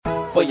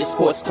For your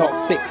sports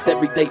talk fix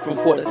every day from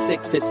 4 to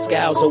 6, it's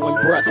Scalzo and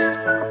Brust.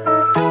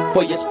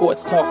 For your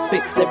sports talk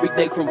fix every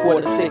day from 4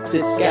 to 6,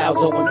 it's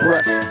Scalzo and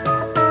Brust.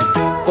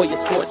 For your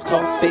sports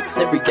talk fix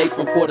every day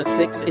from 4 to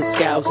 6, it's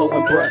Scalzo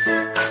and Brust.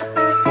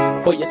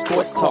 For your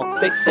sports talk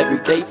fix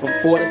every day from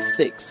 4 to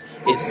 6,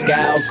 it's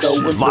Scalzo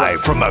and Brust. Live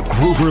from the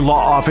Gruber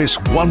Law Office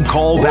One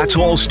Call That's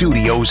All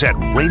studios at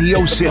Radio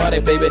City. Party,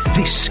 baby.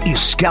 This is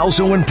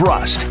Scalzo and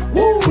Brust,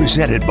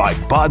 presented by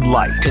Bud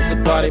Light. It's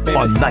a party, baby.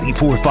 On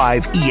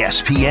 94.5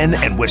 ESPN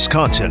and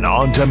Wisconsin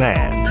On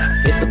Demand.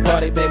 It's a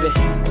party, baby.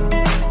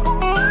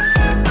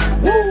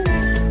 Woo!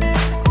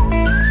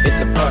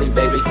 It's a party,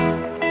 baby.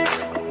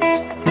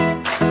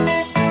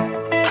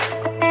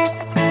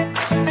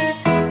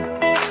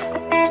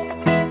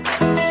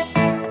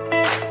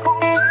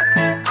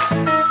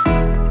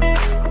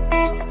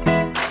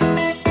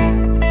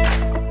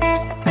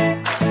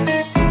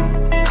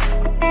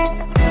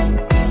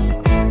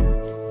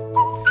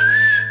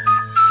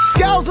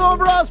 Scalzo and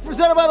Brust,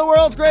 presented by the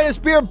world's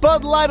greatest beer,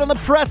 Bud Light, on the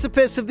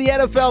precipice of the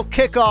NFL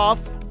kickoff.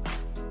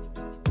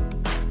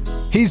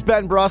 He's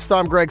Ben Brust.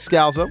 I'm Greg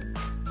Scalzo.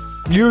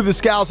 You, the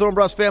Scalzo and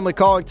Brust family,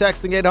 calling,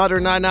 texting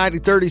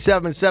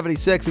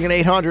 800-990-3776 and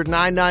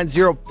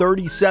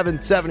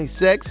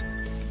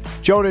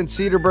 800-990-3776. Jonah in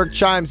Cedarburg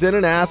chimes in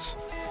and asks,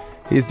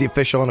 he's the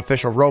official and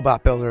unofficial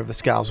robot builder of the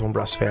Scalzo and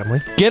Brust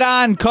family. Get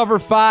on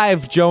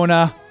Cover5,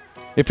 Jonah.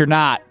 If you're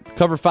not,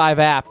 Cover5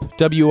 app,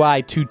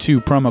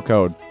 WI22 promo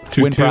code.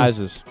 Win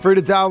prizes. Free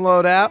to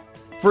download app.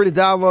 Free to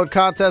download,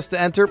 contest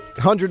to enter.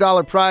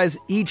 $100 prize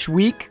each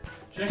week.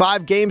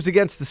 5 games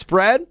against the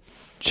spread.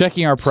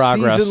 Checking our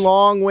progress.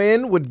 Season-long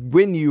win would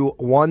win you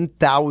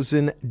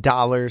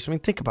 $1,000. I mean,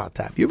 think about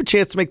that. You have a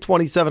chance to make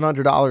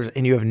 $2,700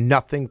 and you have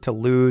nothing to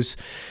lose.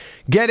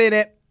 Get in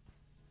it.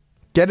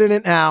 Get in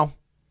it now.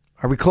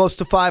 Are we close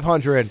to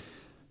 500?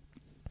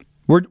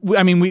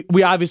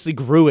 We obviously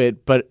grew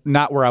it, but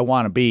not where I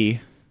want to be.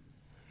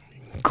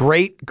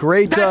 Great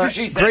game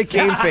face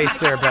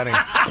there, Benny.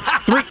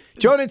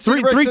 Jonah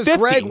says,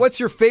 Greg, what's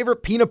your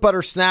favorite peanut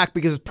butter snack?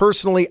 Because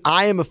personally,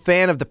 I am a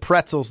fan of the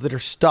pretzels that are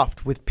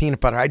stuffed with peanut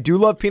butter. I do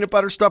love peanut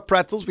butter stuffed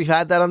pretzels. We've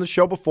had that on the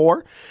show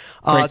before,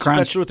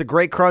 especially with the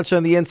great crunch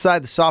on the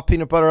inside, the soft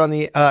peanut butter on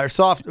the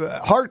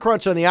hard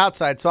crunch on the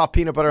outside, soft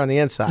peanut butter on the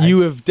inside. You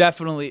have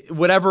definitely,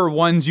 whatever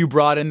ones you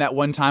brought in that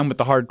one time with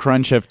the hard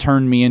crunch have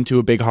turned me into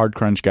a big hard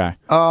crunch guy.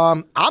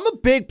 I'm a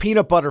big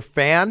peanut butter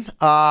fan.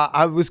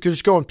 I was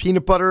just going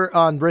peanut butter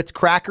on Ritz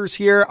crackers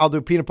here. I'll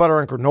do peanut butter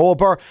on granola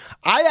bar.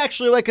 I actually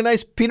like a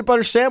nice peanut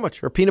butter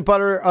sandwich or peanut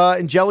butter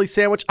and jelly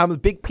sandwich. I'm a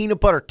big peanut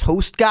butter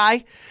toast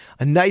guy.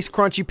 A nice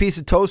crunchy piece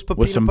of toast, put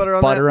with peanut some butter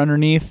on butter that.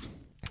 Underneath.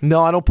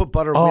 No, I don't put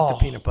butter with the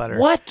peanut butter.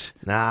 What?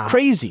 Nah.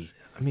 Crazy.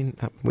 I mean,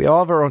 we all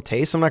have our own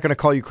taste. I'm not going to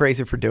call you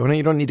crazy for doing it.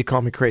 You don't need to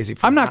call me crazy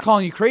for I'm that. not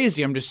calling you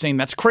crazy. I'm just saying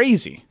that's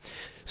crazy.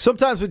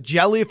 Sometimes with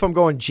jelly, if I'm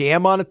going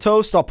jam on a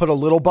toast, I'll put a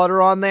little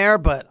butter on there.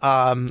 But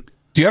do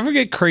you ever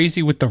get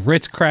crazy with the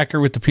Ritz cracker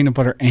with the peanut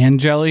butter and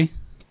jelly?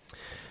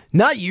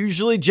 Not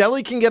usually.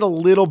 Jelly can get a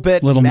little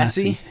bit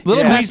messy.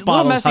 Little messy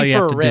how you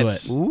have to do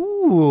it.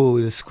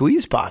 Ooh, the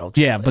squeeze bottle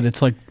jelly. Yeah, but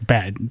it's like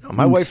bad.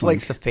 My wife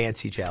likes the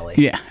fancy jelly.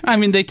 Yeah, I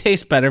mean they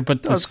taste better,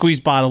 but the squeeze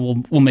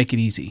bottle will make it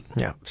easy.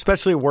 Yeah,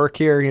 especially at work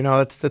here. You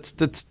know, that's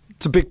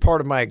a big part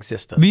of my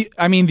existence.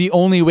 The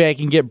only way I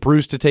can get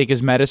Bruce to take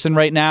his medicine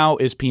right now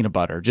is peanut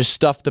butter. Just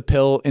stuff the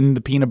pill in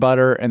the peanut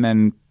butter, and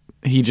then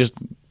he just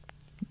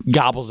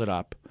gobbles it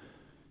up.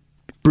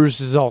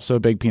 Bruce is also a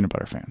big peanut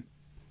butter fan.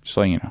 Just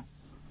letting you know.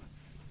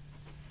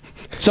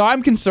 So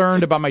I'm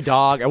concerned about my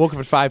dog. I woke up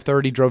at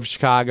 5:30, drove to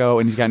Chicago,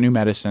 and he's got new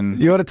medicine.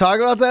 You want to talk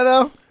about that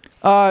now?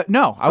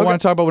 No. I want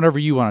to talk about whatever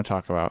you want to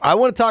talk about. I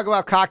want to talk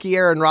about cocky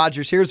Aaron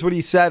Rodgers. Here's what he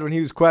said when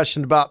he was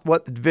questioned about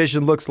what the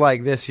division looks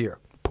like this year.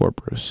 Poor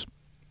Bruce.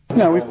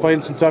 Yeah, we've played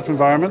in some tough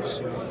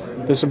environments.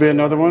 This will be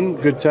another one.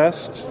 Good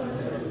test.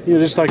 You know,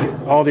 just like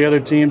all the other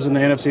teams in the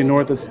NFC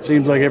North, it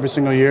seems like every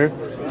single year.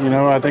 You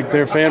know, I think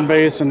their fan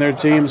base and their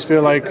teams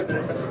feel like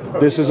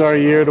this is our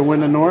year to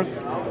win the North.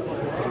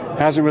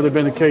 Hasn't really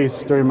been the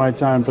case during my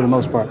time for the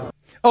most part.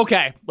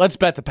 Okay, let's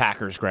bet the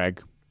Packers,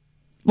 Greg.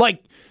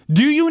 Like,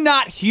 do you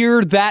not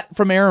hear that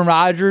from Aaron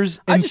Rodgers?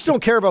 I just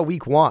don't care about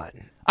week 1.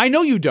 I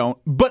know you don't,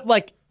 but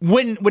like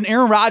when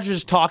Aaron Rodgers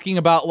is talking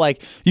about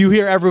like you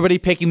hear everybody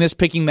picking this,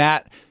 picking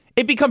that,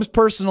 it becomes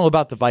personal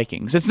about the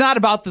Vikings. It's not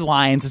about the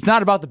Lions. It's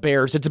not about the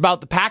Bears. It's about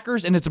the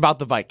Packers, and it's about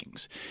the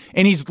Vikings.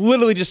 And he's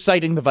literally just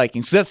citing the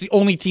Vikings. So that's the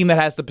only team that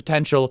has the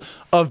potential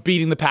of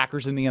beating the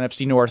Packers in the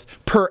NFC North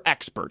per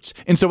experts.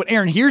 And so when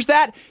Aaron hears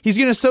that, he's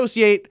going to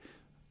associate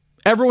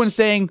everyone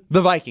saying the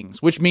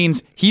Vikings, which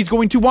means he's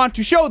going to want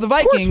to show the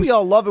Vikings. Of course, we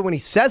all love it when he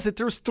says it.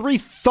 There was 3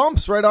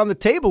 thumps right on the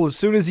table as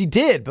soon as he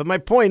did. But my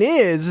point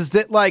is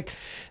that like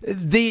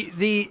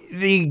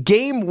the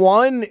game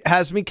 1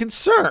 has me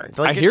concerned.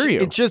 Like, I hear you.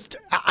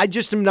 I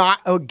just am not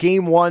a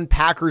game 1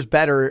 Packers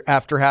bettor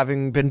after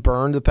having been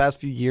burned the past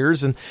few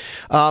years. And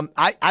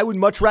I would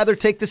much rather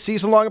take the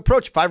season-long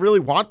approach. If I really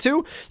want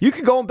to, you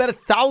could go and bet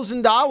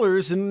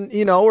 $1,000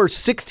 and or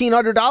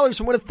 $1,600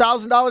 and win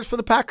 $1,000 for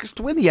the Packers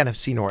to win the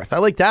NFC North. I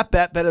like that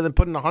bet better than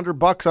putting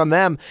 $100 on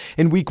them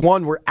in week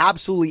 1 where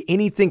absolutely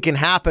anything can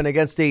happen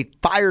against a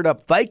fired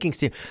up Vikings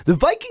team. The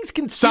Vikings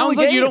can steal Sounds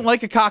a game. like you don't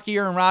like a cocky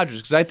Aaron Rodgers,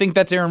 because I think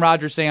that's Aaron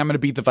Rodgers saying I'm going to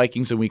beat the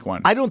Vikings in week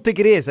 1. I don't think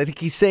it is. I think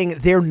he's saying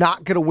they're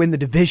not going to win the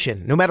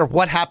division. No matter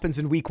what happens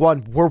in week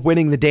 1, we're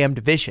winning the damn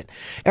division.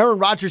 Aaron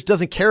Rodgers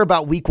doesn't care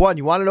about week 1.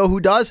 You want to know who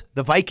does?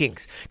 The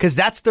Vikings. Because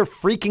that's their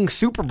freaking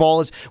Super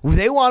Bowl. Is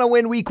they want to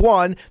win week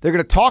 1. They're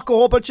going to talk a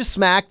whole bunch of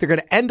smack. They're going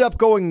to end up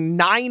going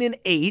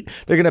 9-8.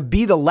 They're going to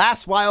be the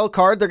last wild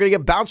card. They're going to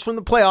get bounced from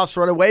the playoffs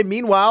right away.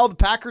 Meanwhile, the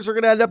Packers are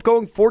going to end up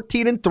going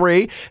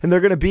 14-3, and they're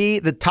going to be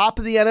the top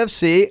of the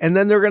NFC, and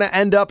then they're going to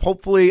end up,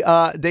 hopefully,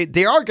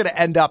 they are going to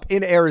end up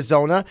in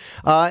Arizona,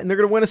 and they're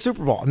going to win a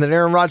Super Bowl. And then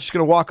Aaron Rodgers is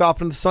going to walk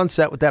off into the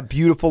sunset with that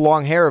beautiful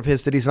long hair of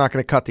his that he's not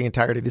going to cut the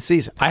entirety of the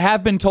season. I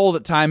have been told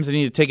at times I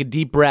need to take a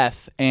deep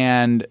breath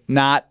and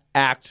not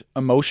act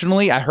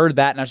emotionally. I heard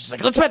that, and I was just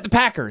like, let's bet the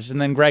Packers.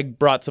 And then Greg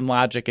brought some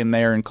logic in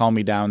there and calmed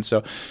me down.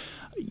 So,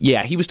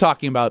 yeah, he was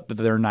talking about that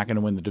they're not going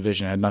to win the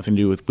division. It had nothing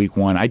to do with week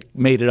 1. I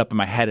made it up in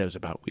my head it was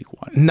about week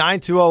 1.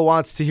 920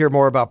 wants to hear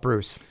more about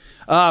Bruce.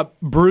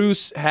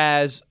 Bruce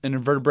has an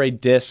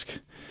invertebrate disc.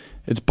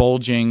 It's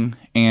bulging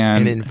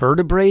and an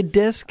invertebrate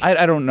disc.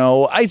 I don't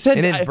know. I said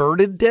an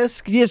inverted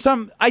disc. Yeah,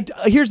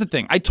 here's the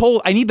thing.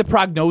 I need the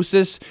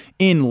prognosis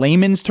in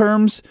layman's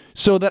terms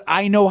so that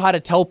I know how to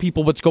tell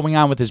people what's going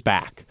on with his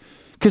back.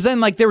 Because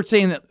then, like, they were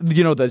saying that,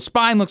 you know, the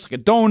spine looks like a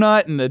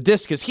donut and the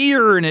disc is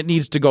here and it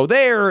needs to go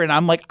there, and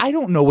I'm like, I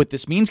don't know what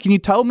this means. Can you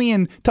tell me?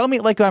 And tell me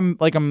like I'm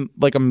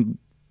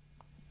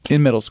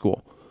in middle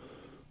school,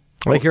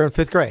 like you're in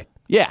 5th grade.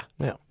 Yeah.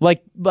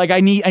 Like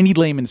I need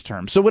layman's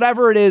terms. So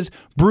whatever it is,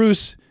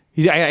 Bruce,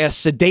 I gotta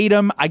sedate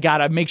him. I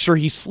gotta make sure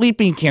he's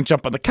sleeping. He can't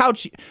jump on the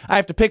couch. I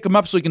have to pick him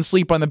up so he can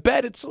sleep on the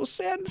bed. It's so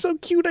sad and so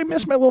cute. I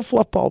miss my little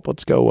fluff ball.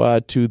 Let's go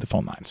to the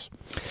phone lines.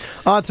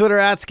 On Twitter,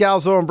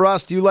 @Scalzo and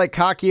Brust, do you like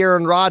cocky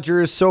Aaron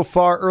Rodgers? So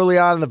far early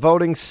on in the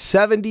voting,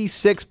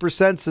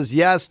 76% says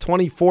yes,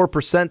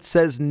 24%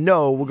 says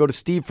no. We'll go to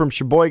Steve from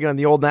Sheboygan on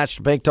the Old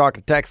National Bank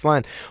talking text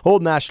line.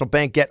 Old National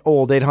Bank, get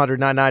old,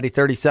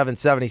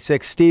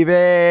 800-990-3776. Steve,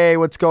 hey,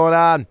 what's going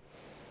on?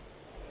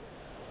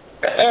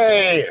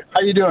 Hey,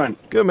 how you doing?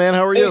 Good, man.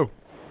 How are you?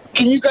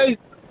 Can you guys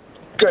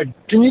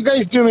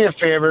do me a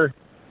favor?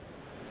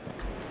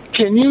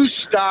 Can you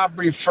stop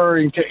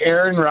referring to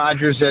Aaron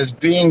Rodgers as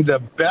being the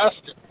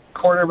best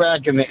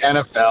quarterback in the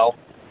NFL?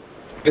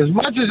 As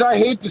much as I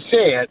hate to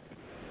say it,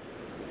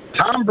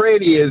 Tom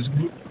Brady is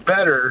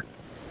better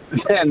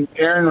than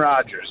Aaron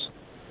Rodgers.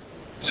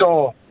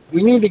 So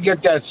we need to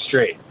get that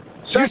straight.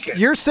 Second,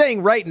 you're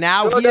saying right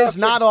now he is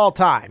not all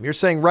time. You're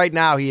saying right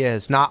now he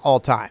is not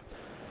all time.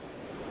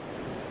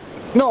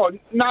 No,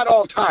 not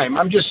all time.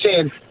 I'm just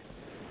saying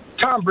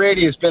Tom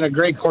Brady has been a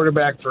great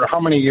quarterback for how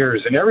many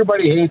years, and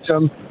everybody hates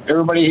him.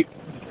 Everybody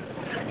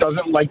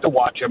doesn't like to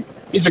watch him.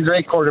 He's a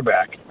great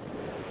quarterback.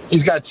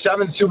 He's got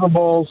 7 Super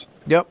Bowls.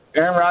 Yep.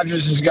 Aaron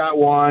Rodgers has got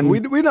 1. We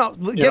know.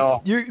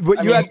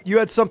 You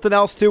had something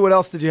else too. What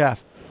else did you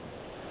have?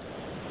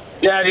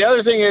 Yeah, the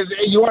other thing is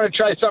you want to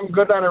try something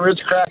good on a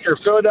Ritz cracker,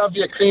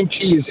 Philadelphia cream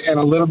cheese, and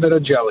a little bit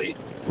of jelly.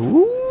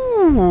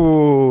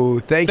 Ooh,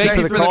 thank you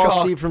for the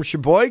call, Steve from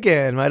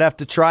Sheboygan. Might have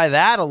to try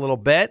that a little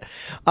bit.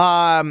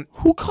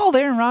 Who called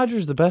Aaron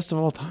Rodgers the best of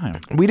all time?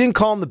 We didn't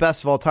call him the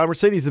best of all time. We're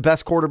saying he's the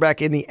best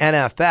quarterback in the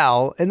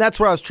NFL, and that's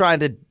where I was trying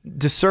to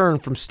discern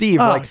from Steve.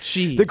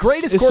 The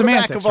greatest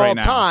quarterback of all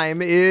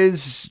time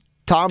is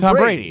Tom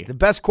Brady. The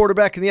best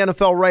quarterback in the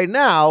NFL right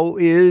now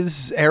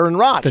is Aaron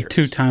Rodgers. The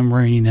 2-time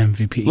reigning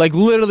MVP. Like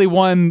literally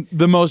won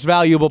the most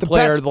valuable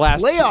player of the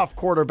last playoff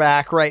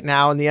quarterback right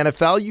now in the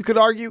NFL, you could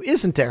argue,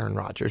 isn't Aaron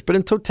Rodgers. But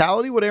in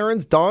totality, what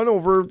Aaron's done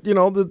over,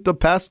 the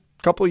past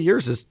couple of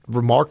years is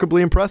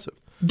remarkably impressive.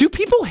 Do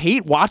people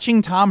hate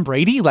watching Tom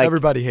Brady? Like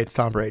everybody hates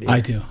Tom Brady. I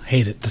do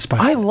hate it.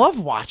 Despite I love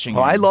watching him.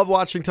 I love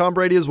watching Tom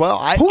Brady as well.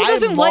 Who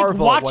doesn't like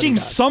watching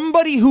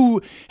somebody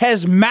who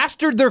has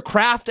mastered their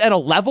craft at a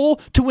level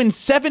to win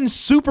 7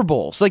 Super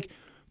Bowls? Like,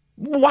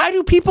 why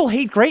do people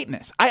hate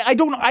greatness? I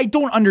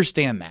don't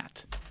understand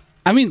that.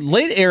 I mean,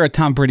 late era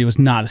Tom Brady was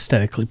not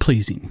aesthetically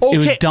pleasing. Okay. It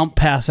was dump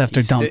pass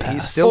after dump pass.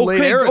 He's still late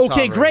era Tom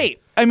Brady.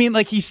 Great. I mean,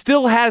 like, he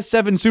still has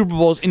 7 Super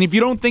Bowls, and if you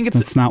don't think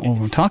that's not what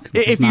we're talking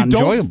about. It's not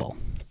enjoyable.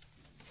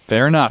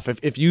 Fair enough.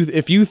 If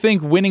you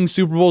think winning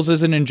Super Bowls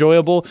isn't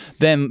enjoyable,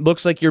 then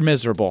looks like you're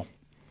miserable.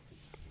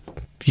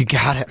 You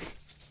got it.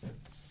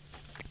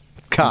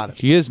 Got it.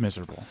 He is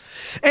miserable.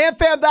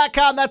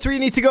 AmFam.com, that's where you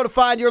need to go to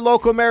find your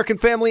local American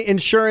Family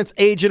Insurance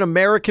agent.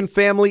 American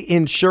Family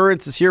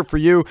Insurance is here for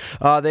you.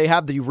 They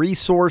have the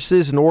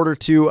resources in order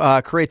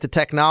to create the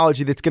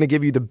technology that's going to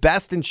give you the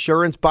best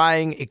insurance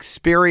buying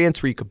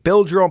experience where you could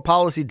build your own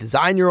policy,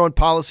 design your own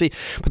policy,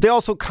 but they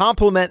also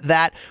complement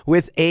that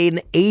with an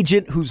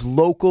agent who's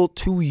local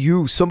to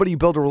you, somebody you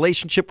build a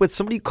relationship with,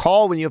 somebody you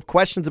call when you have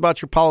questions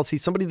about your policy,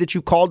 somebody that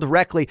you call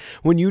directly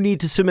when you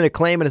need to submit a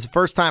claim. And as a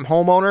first-time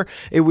homeowner,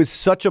 it was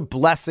such a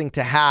blessing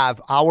to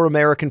have our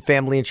American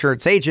Family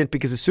Insurance agent,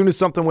 because as soon as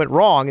something went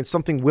wrong, and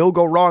something will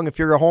go wrong if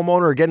you're a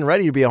homeowner or getting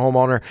ready to be a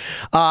homeowner,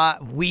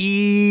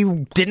 we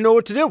didn't know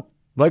what to do.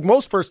 like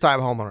most first-time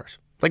homeowners,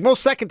 like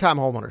most second-time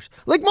homeowners,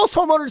 like most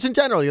homeowners in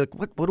general. You're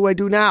like, what do I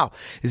do now?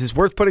 Is this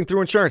worth putting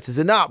through insurance? Is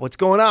it not? What's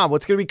going on?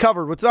 What's going to be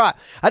covered? What's not?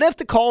 I'd have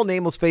to call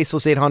nameless,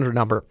 faceless 800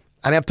 number.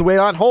 I'd have to wait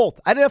on hold.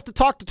 I didn't have to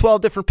talk to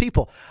 12 different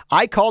people.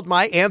 I called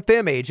my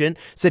AmFam agent,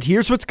 said,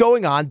 here's what's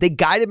going on. They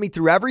guided me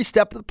through every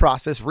step of the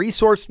process,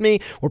 resourced me,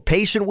 were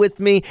patient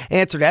with me,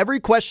 answered every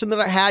question that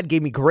I had,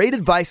 gave me great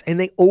advice, and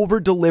they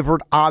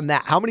over-delivered on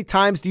that. How many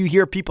times do you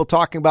hear people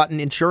talking about an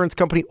insurance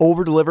company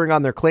over-delivering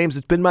on their claims?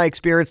 It's been my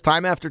experience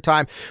time after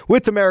time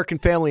with American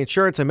Family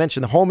Insurance. I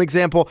mentioned the home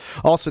example,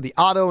 also the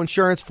auto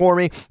insurance for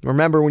me.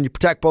 Remember, when you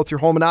protect both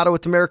your home and auto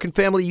with American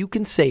Family, you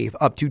can save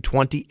up to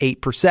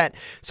 28%.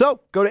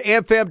 So go to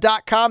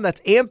amfam.com.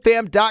 That's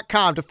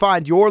amfam.com to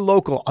find your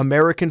local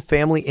American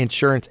Family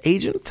Insurance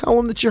agent. Tell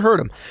them that you heard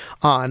them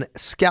on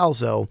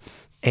Scalzo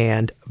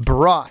and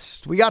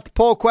Brust. We got the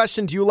poll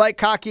question. Do you like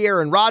cocky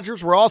Aaron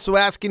Rodgers? We're also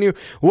asking you,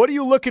 what are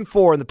you looking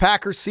for in the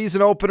Packers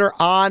season opener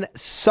on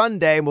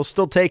Sunday? And we'll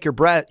still take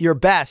your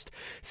best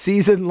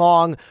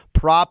season-long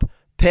prop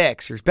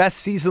picks, your best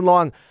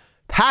season-long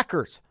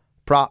Packers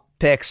prop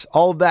picks.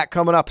 All of that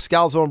coming up.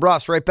 Scalzo and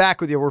Brust right back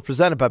with you. We're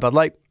presented by Bud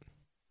Light.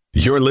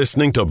 You're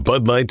listening to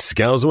Bud Light,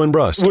 Scalzo, and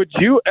Brust. Would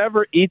you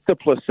ever eat the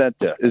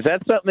placenta? Is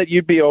that something that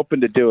you'd be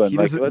open to doing? He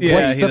doesn't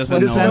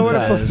know what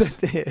a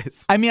placenta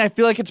is. I mean, I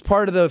feel like it's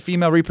part of the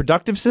female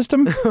reproductive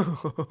system.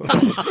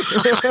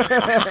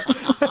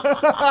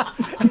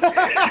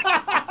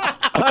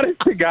 Honest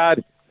to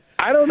God,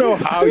 I don't know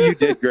how you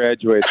did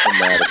graduate from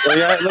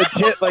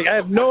that. I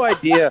have no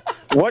idea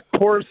what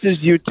courses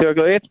you took.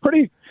 It's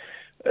pretty...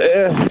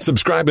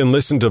 Subscribe and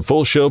listen to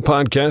full show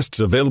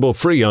podcasts available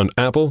free on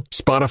Apple,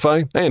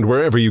 Spotify, and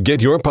wherever you get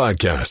your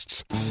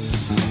podcasts.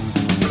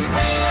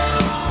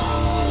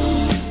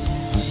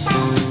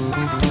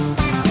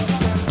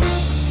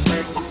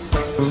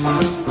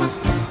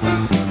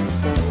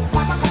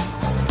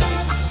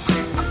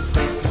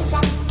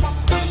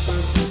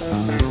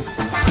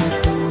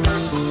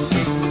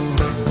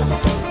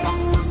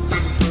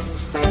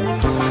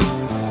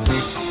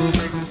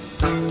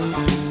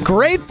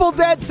 Grateful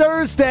Dead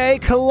Thursday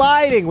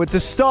colliding with the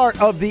start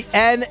of the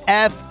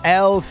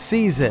NFL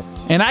season.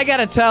 And I got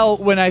to tell,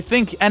 when I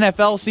think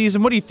NFL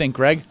season, what do you think,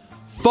 Greg?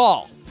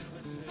 Fall.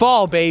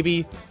 Fall,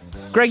 baby.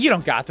 Greg, you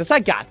don't got this.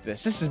 I got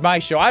this. This is my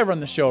show. I run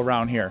the show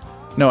around here.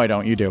 No, I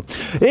don't. You do.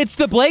 It's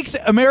the Blake's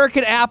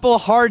American Apple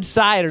Hard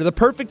Cider, the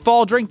perfect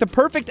fall drink, the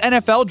perfect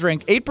NFL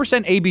drink,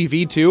 8%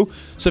 ABV too.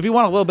 So if you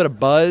want a little bit of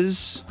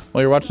buzz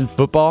while you're watching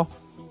football,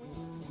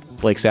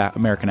 Blake's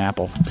American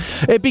Apple.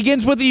 It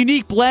begins with a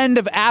unique blend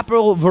of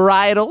apple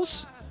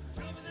varietals.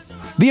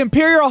 The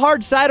Imperial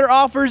Hard Cider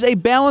offers a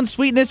balanced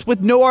sweetness with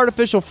no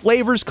artificial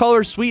flavors,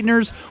 colors,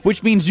 sweeteners,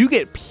 which means you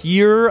get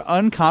pure,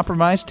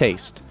 uncompromised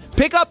taste.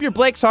 Pick up your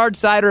Blake's Hard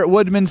Cider at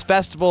Woodman's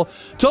Festival,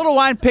 Total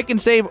Wine Pick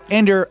and Save,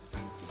 and your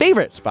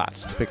favorite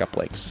spots to pick up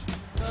Blake's.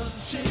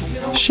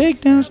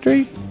 Shakedown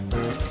Street.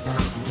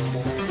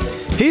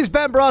 He's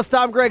Ben Brust.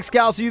 I'm Greg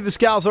Scalzo. You, the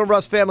Scalzo and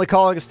Brust family,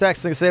 calling us,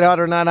 texting us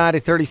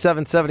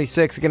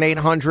 800-990-3776. Again,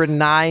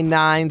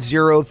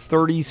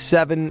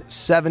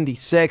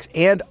 800-990-3776.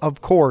 And,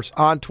 of course,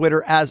 on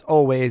Twitter, as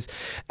always,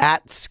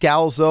 at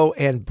Scalzo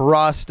and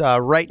Brust.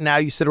 Right now,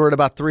 you said we're at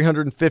about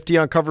 350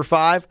 on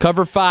Cover5.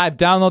 Cover5.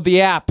 Download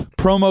the app.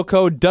 Promo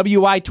code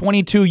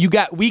WI22. You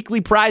got weekly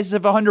prizes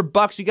of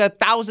 $100. You got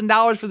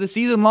 $1,000 for the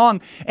season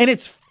long. And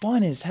it's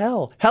fun as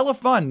hell. Hella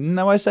fun. You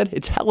know what I said?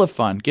 It's hella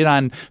fun. Get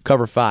on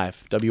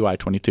Cover5,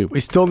 WI22. We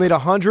still need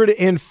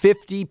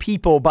 150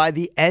 people by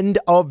the end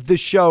of the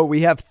show.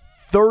 We have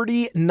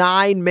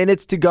 39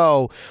 minutes to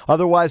go.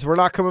 Otherwise, we're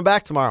not coming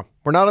back tomorrow.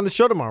 We're not on the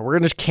show tomorrow. We're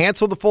going to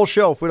cancel the full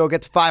show if we don't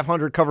get to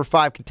 500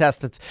 Cover5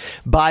 contestants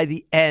by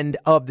the end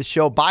of the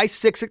show. By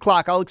 6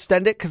 o'clock, I'll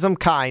extend it because I'm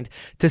kind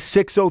to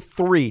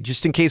 6:03,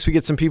 just in case we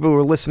get some people who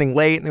are listening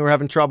late and they were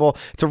having trouble.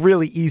 It's a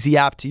really easy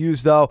app to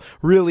use, though.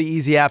 Really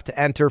easy app to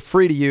enter,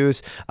 free to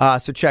use.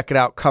 So check it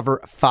out,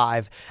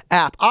 Cover5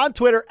 app. On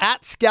Twitter,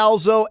 at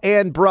Scalzo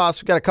and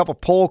Brust, we've got a couple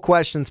poll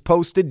questions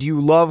posted. Do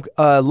you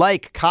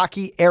like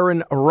cocky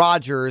Aaron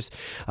Rodgers?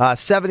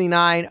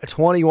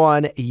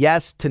 79-21,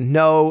 yes to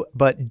no.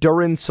 But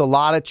Duran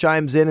Salata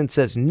chimes in and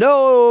says,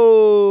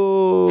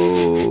 no.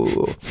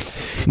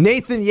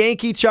 Nathan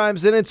Yankee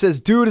chimes in and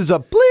says, dude is a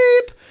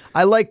bleep.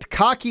 I liked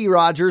cocky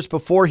Rodgers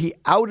before he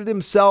outed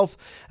himself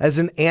as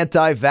an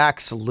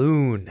anti-vax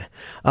loon.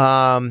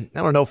 I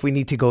don't know if we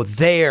need to go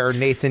there,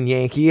 Nathan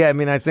Yankee. I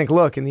mean, I think,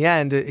 look, in the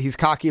end, he's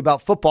cocky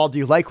about football. Do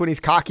you like when he's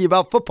cocky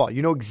about football?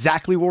 You know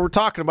exactly what we're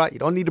talking about. You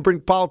don't need to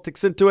bring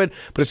politics into it.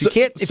 But if you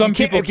can't, if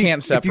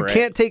you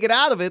can't take it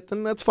out of it,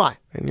 then that's fine.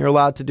 And you're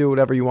allowed to do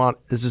whatever you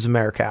want. This is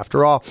America,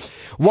 after all.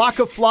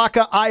 Waka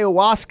Flocka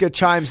Ayahuasca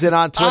chimes in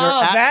on Twitter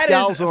at that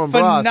Scalzo is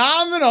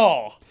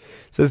phenomenal.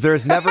 Says there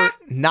has never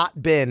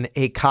not been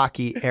a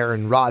cocky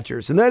Aaron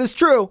Rodgers. And that is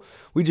true.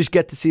 We just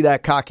get to see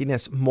that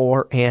cockiness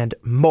more and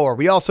more.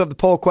 We also have the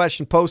poll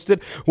question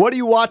posted. What are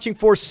you watching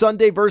for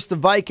Sunday versus the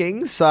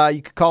Vikings?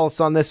 You can call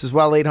us on this as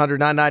well,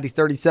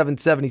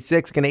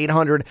 800-990-3776. Again,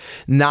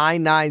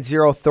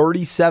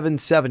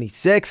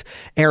 800-990-3776.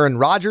 Aaron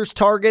Rodgers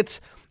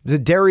targets.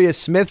 Zadarius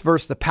Smith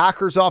versus the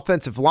Packers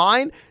offensive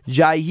line.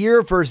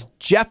 Jair versus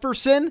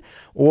Jefferson.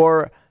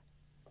 Or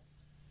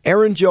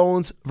Aaron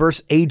Jones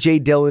versus A.J.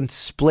 Dillon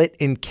split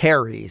in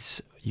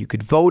carries. You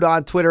could vote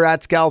on Twitter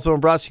at Scalzo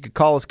and Bruss. You could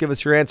call us, give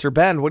us your answer.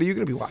 Ben, what are you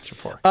going to be watching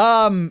for?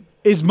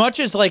 As much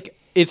as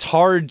it's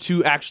hard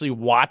to actually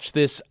watch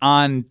this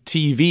on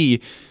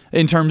TV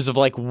in terms of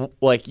like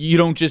you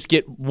don't just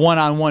get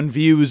one-on-one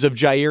views of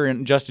Jair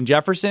and Justin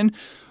Jefferson,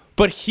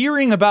 but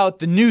hearing about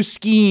the new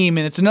scheme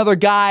and it's another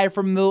guy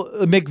from the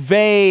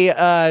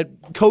McVay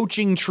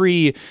coaching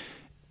tree,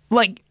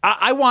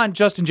 I want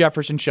Justin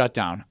Jefferson shut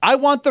down. I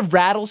want the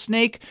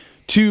rattlesnake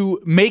to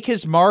make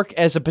his mark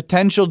as a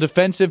potential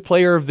defensive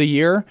player of the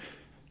year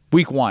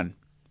week 1.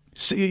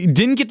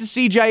 Didn't get to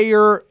see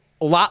Jair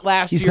a lot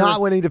last year. He's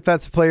not winning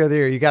defensive player of the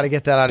year. You got to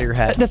get that out of your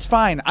head. That's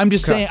fine. I'm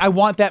just saying I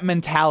want that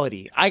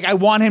mentality. I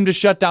want him to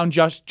shut down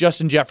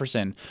Justin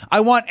Jefferson. I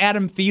want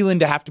Adam Thielen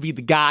to have to be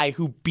the guy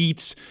who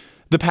beats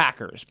the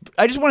Packers.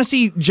 I just want to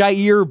see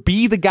Jair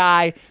be the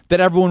guy that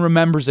everyone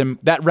remembers him,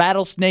 that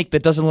rattlesnake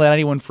that doesn't let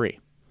anyone free.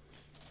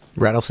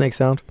 Rattlesnake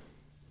sound?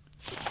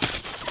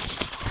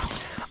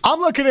 I'm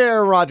looking at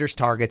Aaron Rodgers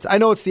targets. I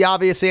know it's the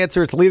obvious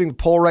answer. It's leading the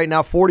poll right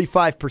now,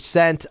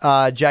 45%.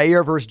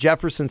 Jair versus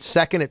Jefferson,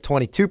 second at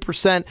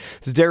 22%.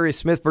 Zadarius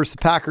Smith versus the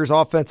Packers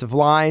offensive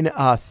line,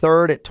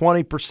 third at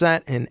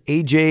 20%. And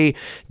A.J.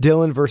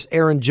 Dillon versus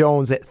Aaron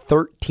Jones at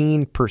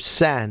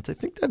 13%. I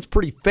think that's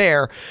pretty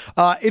fair.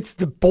 It's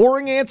the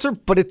boring answer,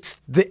 but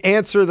it's the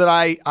answer that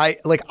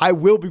I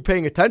will be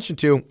paying attention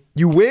to.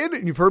 You win,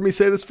 and you've heard me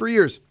say this for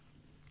years.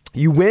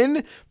 You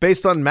win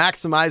based on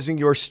maximizing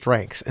your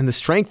strengths. And the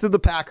strength of the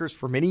Packers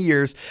for many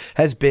years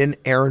has been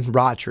Aaron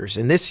Rodgers.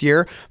 And this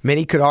year,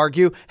 many could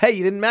argue, hey,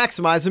 you didn't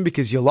maximize him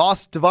because you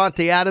lost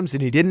Devontae Adams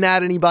and you didn't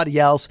add anybody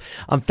else.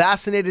 I'm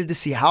fascinated to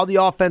see how the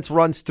offense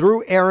runs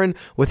through Aaron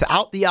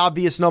without the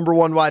obvious number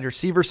one wide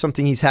receiver,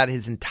 something he's had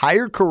his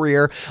entire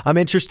career. I'm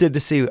interested to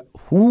see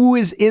who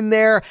is in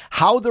there,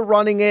 how they're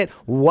running it,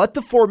 what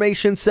the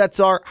formation sets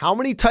are, how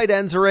many tight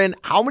ends are in,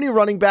 how many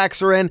running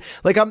backs are in.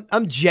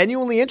 I'm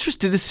genuinely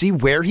interested to see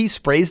where he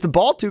sprays the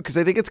ball to, because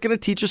I think it's going to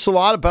teach us a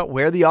lot about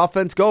where the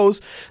offense goes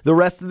the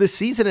rest of the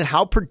season and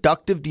how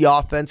productive the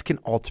offense can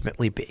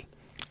ultimately be.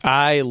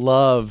 I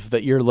love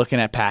that you're looking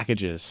at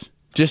packages.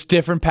 Just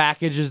different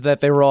packages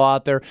that they roll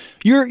out there.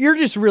 You're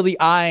just really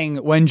eyeing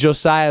when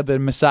Josiah the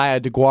Messiah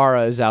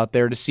DeGuara is out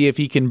there to see if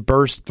he can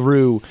burst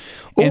through.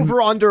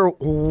 Over under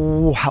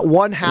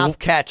 1.5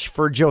 catch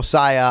for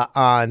Josiah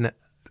on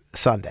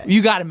Sunday.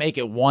 You got to make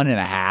it 1.5.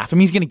 I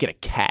mean, he's going to get a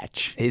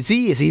catch. Is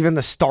he? Is he even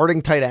the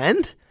starting tight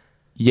end?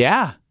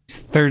 Yeah. He's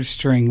third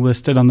string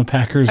listed on the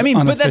Packers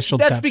unofficial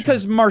but that's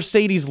because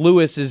Mercedes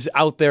Lewis is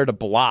out there to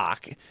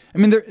block. I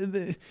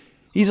mean,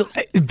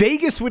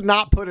 Vegas would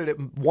not put it at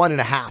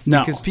 1.5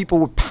 because people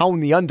would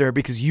pound the under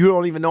because you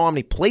don't even know how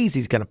many plays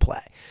he's going to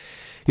play.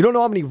 You don't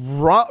know how many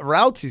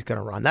routes he's going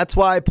to run. That's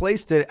why I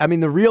placed it. I mean,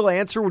 the real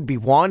answer would be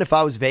 1. If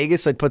I was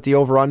Vegas, I'd put the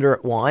over-under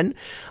at 1.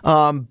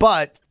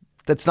 But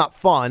that's not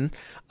fun.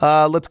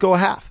 Let's go a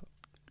half.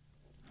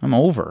 I'm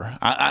over.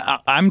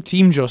 I'm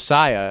Team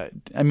Josiah.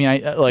 I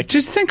mean,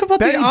 just think about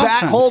Benny the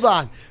offense. Hold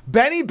on.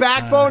 Benny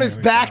Backbone is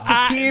back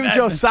to Team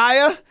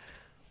Josiah?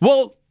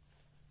 Well,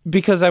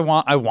 because I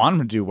want him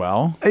to do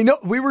well. I know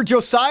we were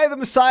Josiah the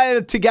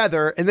Messiah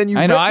together, and then you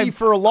ripped me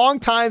for a long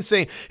time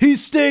saying he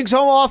stinks. I'm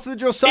off the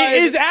Josiah.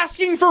 Is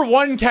asking for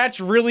 1 catch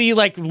really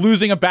like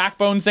losing a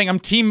backbone? Saying I'm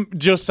Team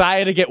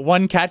Josiah to get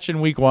 1 catch in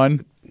week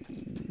 1?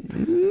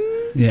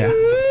 Yeah.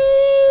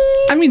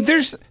 I mean,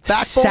 there's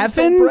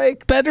 7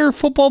 better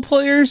football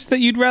players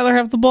that you'd rather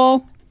have the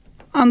ball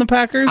on the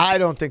Packers. I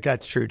don't think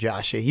that's true,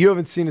 Joshy. You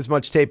haven't seen as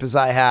much tape as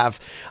I have.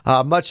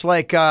 Much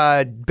like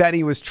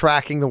Benny was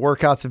tracking the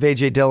workouts of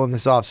A.J. Dillon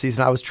this offseason,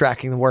 I was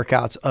tracking the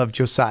workouts of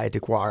Josiah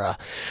DeGuara.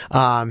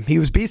 He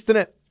was beasting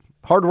it.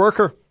 Hard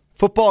worker.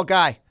 Football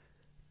guy.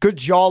 Good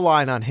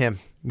jawline on him.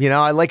 You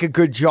know, I like a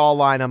good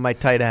jawline on my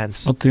tight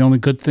ends. That's the only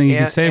good thing you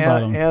can say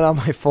about him. And on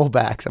my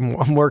fullbacks.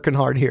 I'm working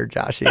hard here,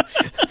 Joshy.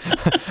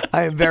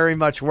 I am very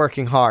much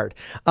working hard.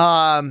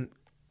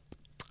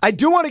 I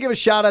do want to give a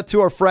shout out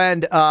to our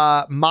friend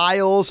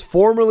Miles,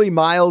 formerly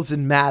Miles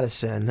in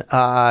Madison.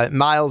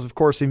 Miles, of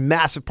course, a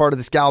massive part of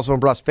the Scalzo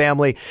and Bruss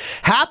family.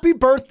 Happy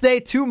birthday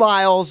to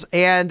Miles,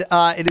 and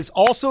it is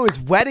also his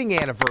wedding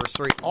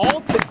anniversary,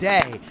 all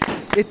today.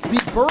 It's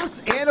the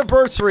birth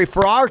anniversary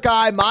for our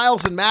guy,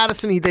 Miles and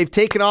Madison. They've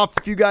taken off.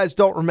 If you guys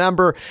don't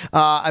remember,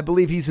 I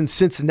believe he's in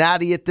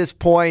Cincinnati at this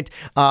point.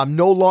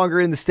 No longer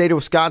in the state of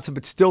Wisconsin,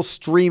 but still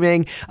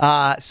streaming.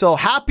 So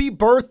happy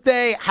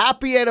birthday,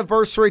 happy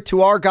anniversary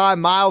to our guy,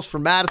 Miles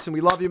from Madison.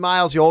 We love you,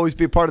 Miles. You'll always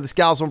be a part of the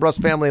Scalzo and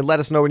Brust family, and let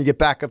us know when you get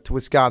back up to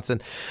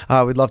Wisconsin.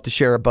 We'd love to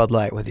share a Bud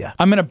Light with you.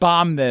 I'm going to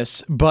bomb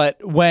this,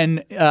 but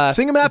when...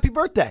 sing him happy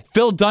birthday.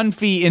 Phil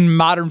Dunphy in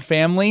Modern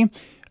Family...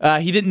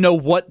 he didn't know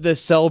what the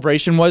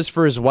celebration was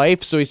for his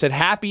wife, so he said,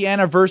 happy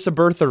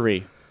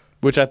anniversary,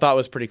 which I thought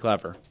was pretty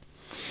clever.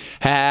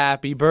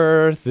 Happy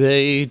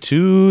birthday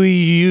to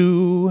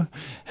you.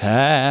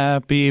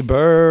 Happy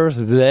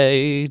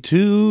birthday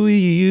to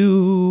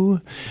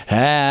you.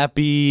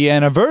 Happy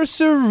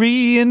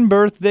anniversary and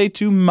birthday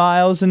to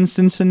Miles in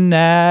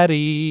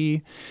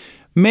Cincinnati.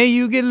 May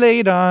you get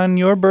laid on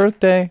your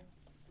birthday.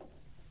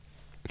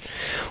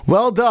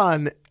 Well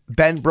done,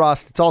 Ben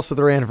Brust. It's also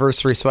their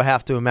anniversary, so I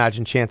have to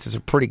imagine chances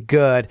are pretty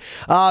good.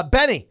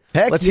 Benny,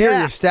 let's hear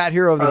your stat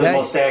hero of the day. The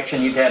most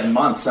action you've had in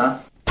months, huh?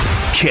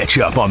 Catch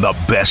up on the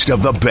best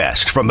of the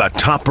best from the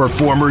top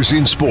performers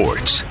in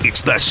sports.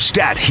 It's the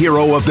Stat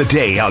Hero of the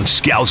Day on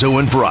Scalzo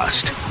and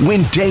Brust.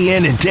 Win day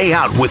in and day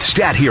out with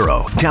Stat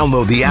Hero.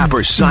 Download the app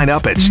or sign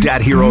up at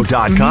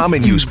stathero.com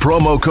and use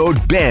promo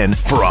code BEN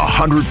for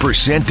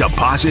 100%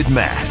 deposit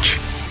match.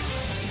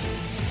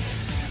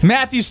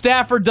 Matthew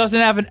Stafford doesn't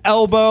have an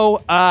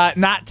elbow,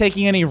 not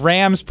taking any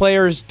Rams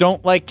players,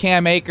 don't like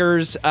Cam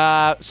Akers. So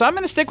I'm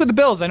going to stick with the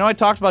Bills. I know I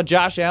talked about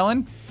Josh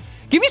Allen.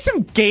 Give me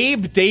some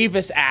Gabe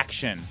Davis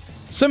action.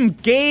 Some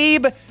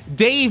Gabe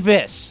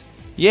Davis.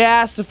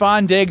 Yeah,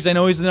 Stephon Diggs, I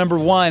know he's the number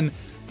one.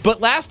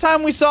 But last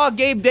time we saw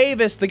Gabe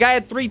Davis, the guy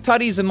had 3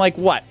 tutties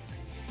in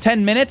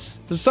 10 minutes?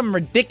 It was something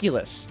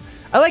ridiculous.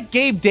 I like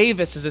Gabe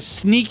Davis as a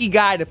sneaky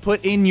guy to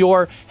put in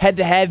your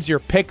head-to-heads, your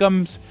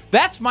pick-ems.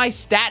 That's my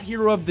stat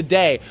hero of the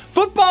day.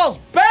 Football's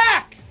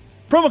back!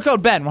 Promo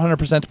code BEN,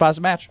 100%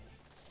 deposit match.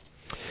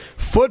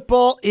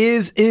 Football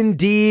is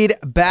indeed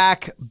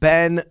back,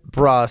 Ben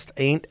Brust.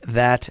 Ain't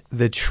that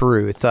the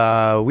truth?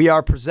 We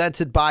are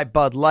presented by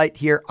Bud Light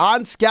here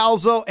on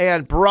Scalzo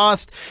and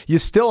Brust. You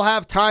still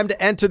have time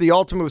to enter the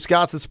Ultimate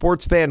Wisconsin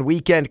Sports Fan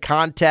Weekend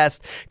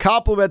Contest.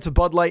 Compliments of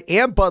Bud Light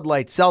and Bud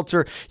Light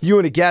Seltzer. You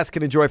and a guest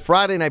can enjoy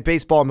Friday Night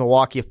Baseball in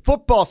Milwaukee,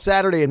 football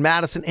Saturday in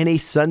Madison, and a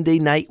Sunday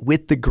night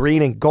with the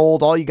green and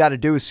gold. All you got to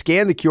do is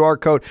scan the QR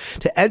code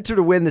to enter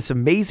to win this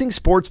amazing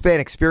sports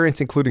fan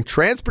experience, including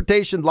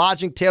transportation,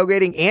 lodging, tailgating,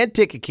 and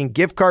Ticket King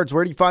gift cards.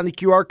 Where do you find the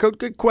QR code?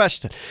 Good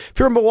question. If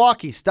you're in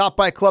Milwaukee, stop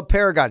by Club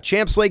Paragon,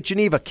 Champs Lake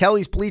Geneva,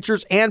 Kelly's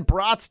Bleachers, and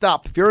Brat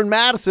Stop. If you're in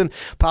Madison,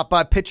 pop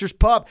by Pitcher's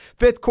Pub,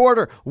 Fifth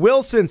Quarter,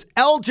 Wilson's,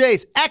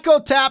 LJ's, Echo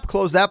Tap,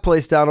 close that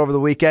place down over the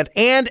weekend,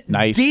 and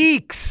nice.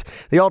 Deeks,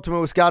 the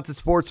Ultimate Wisconsin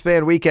Sports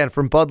Fan Weekend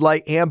from Bud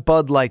Light and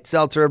Bud Light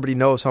Seltzer. Everybody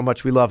knows how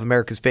much we love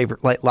America's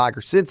favorite light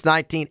lager since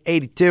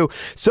 1982.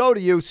 So do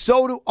you.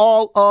 So do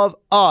all of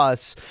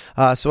us.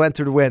 So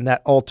enter to win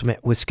that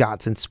Ultimate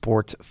Wisconsin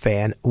Sports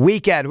Fan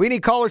Weekend. We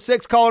need caller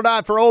 6, caller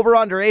 9 for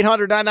over-under.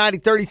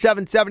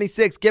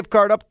 800-990-3776. Gift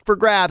card up for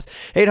grabs.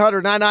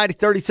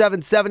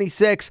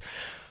 800-990-3776.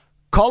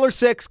 Caller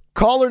 6,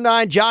 caller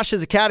 9. Josh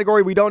has a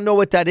category. We don't know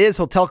what that is.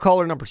 He'll tell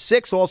caller number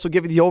 6. We'll also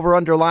give you the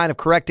over-under line of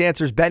correct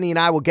answers. Benny and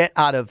I will get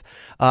out of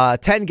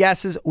 10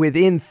 guesses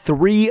within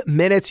 3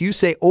 minutes. You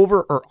say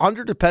over or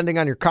under, depending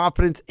on your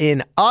confidence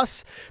in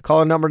us.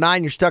 Caller number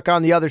 9, you're stuck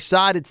on the other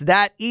side. It's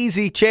that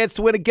easy. Chance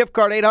to win a gift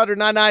card.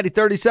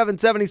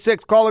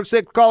 800-990-3776. Caller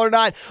 6, caller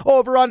 9.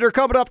 Over-under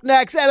coming up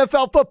next.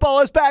 NFL football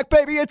is back,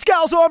 baby. It's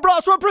Scalzo and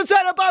Brust. We're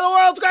presented by the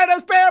world's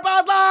greatest beer,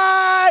 Bud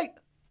Light.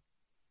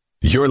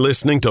 You're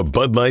listening to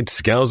Bud Light,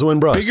 Scalzo,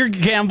 and Brust. Bigger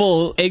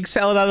gamble, egg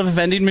salad out of a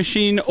vending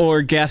machine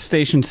or gas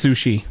station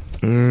sushi?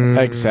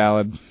 Egg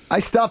salad. I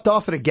stopped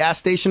off at a gas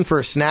station for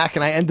a snack,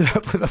 and I ended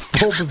up with a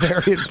full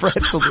Bavarian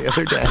pretzel the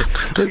other day.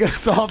 Like a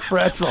soft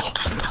pretzel.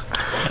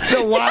 It's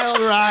a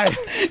wild ride.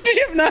 Did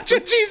you have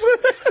nacho cheese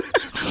with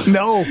it?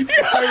 No.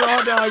 I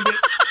raw dogged it.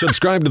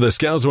 Subscribe to the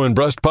Scalzo and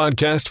Brust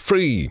podcast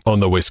free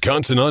on the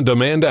Wisconsin On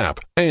Demand app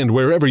and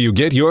wherever you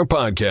get your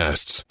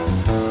podcasts.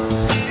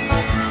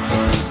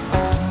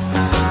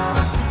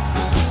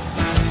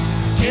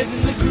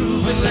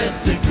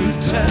 Let the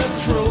good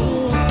times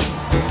roll.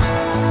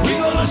 We're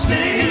gonna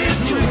stay here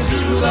till we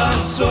soothe our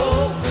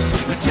soul.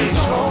 It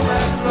takes all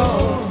that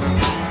long.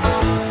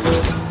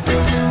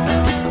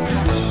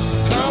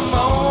 Come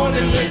on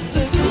and let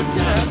the good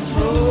times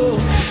roll.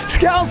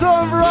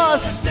 Scalzo and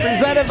Brust,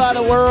 presented by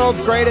the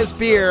world's greatest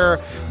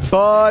beer,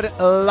 Bud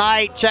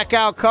Light. Check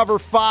out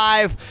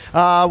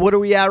Cover5. What are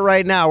we at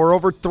right now? We're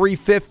over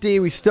 350.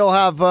 We still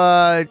have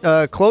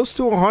close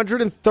to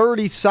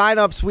 130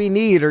 signups we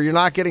need, or you're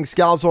not getting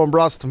Scalzo and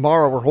Brust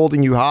tomorrow. We're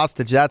holding you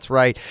hostage. That's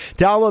right.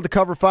 Download the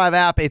Cover5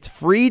 app. It's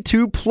free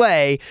to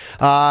play.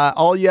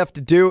 All you have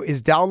to do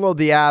is download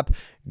the app,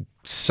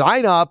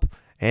 sign up,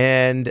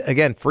 and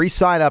again, free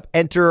sign up.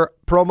 Enter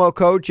promo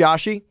code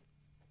Joshy.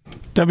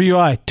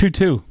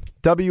 WI22.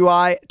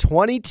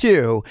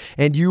 WI22,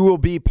 and you will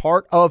be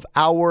part of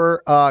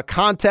our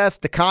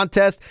contest. The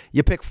contest,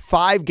 you pick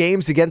 5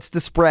 games against the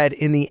spread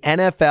in the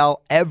NFL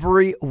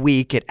every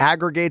week. It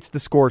aggregates the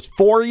scores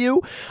for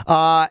you,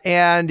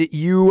 and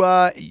you,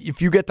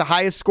 if you get the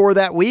highest score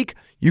that week,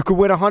 you could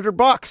win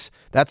 $100.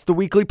 That's the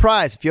weekly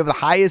prize. If you have the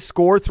highest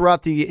score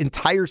throughout the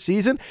entire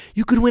season,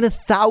 you could win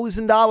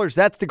 $1,000.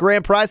 That's the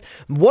grand prize.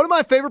 One of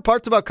my favorite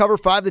parts about Cover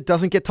 5 that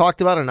doesn't get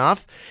talked about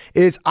enough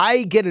is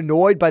I get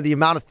annoyed by the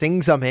amount of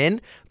things I'm in,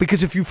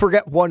 because if you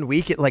forget one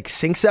week, it like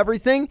sinks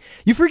everything.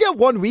 You forget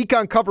 1 week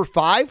on Cover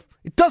 5,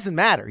 it doesn't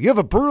matter. You have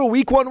a brutal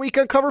week 1 week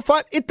on Cover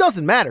 5, it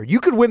doesn't matter. You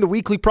could win the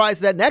weekly prize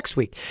that next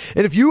week.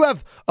 And if you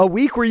have a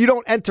week where you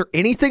don't enter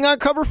anything on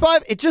Cover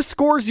 5, it just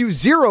scores you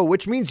 0,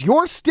 which means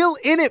you're still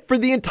in it for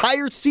the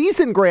entire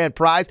season grand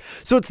prize.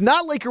 So it's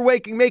not like you're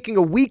making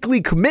a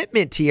weekly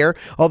commitment here,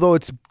 although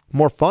it's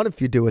more fun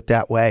if you do it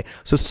that way.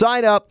 So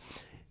sign up,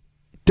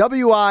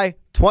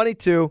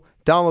 WI22,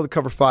 download the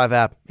Cover 5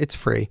 app. It's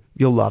free.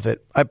 You'll love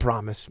it. I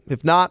promise.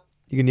 If not,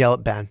 you can yell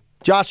at Ben.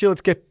 Joshua,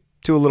 let's get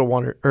to a little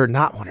wonder, or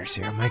not wonders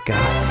here. My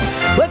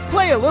God. Let's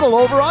play a little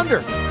over-under.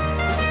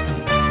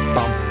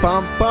 Bum,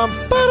 bum, bum,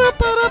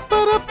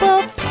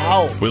 ba-da-ba-da-ba-da-ba.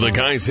 Ow. Will the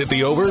guys hit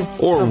the over,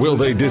 or will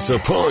they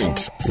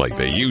disappoint like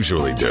they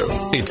usually do?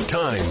 It's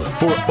time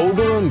for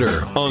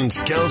Over-Under on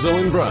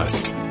Scalzo and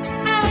Brust.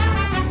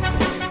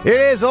 It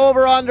is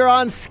over-under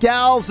on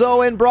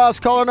Scalzo and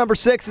Brust. Caller number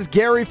 6 is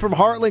Gary from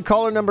Heartland.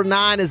 Caller number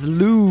 9 is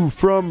Lou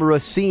from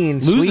Racine.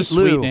 Lou's a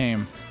sweet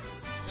name.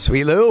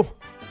 Sweet Lou.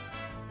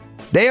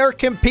 They are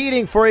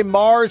competing for a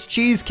Mars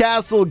Cheese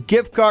Castle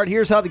gift card.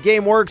 Here's how the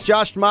game works.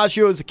 Josh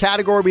DiMaggio is a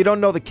category. We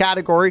don't know the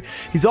category.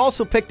 He's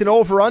also picked an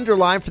over-under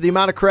line for the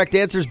amount of correct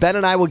answers Ben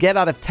and I will get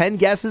out of 10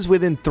 guesses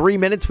within 3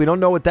 minutes. We don't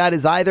know what that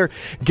is either.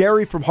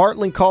 Gary from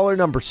Heartland, caller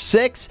number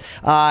 6.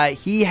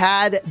 He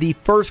had the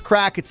first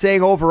crack at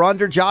saying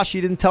over-under. Josh,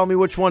 you didn't tell me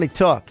which one he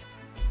took.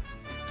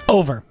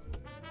 Over.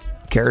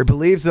 Gary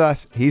believes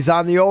us. He's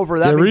on the over.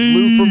 That means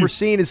Lou from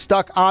Racine is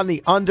stuck on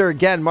the under.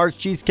 Again, Mars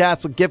Cheese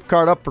Castle gift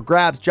card up for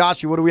grabs.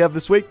 Joshua, what do we have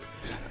this week?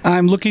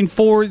 I'm looking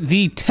for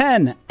the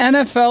 10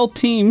 NFL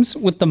teams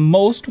with the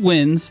most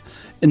wins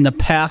in the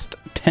past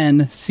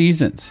 10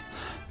 seasons.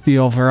 The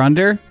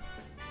over-under,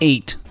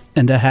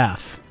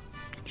 8.5.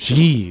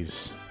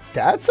 Jeez.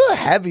 That's a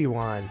heavy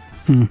one.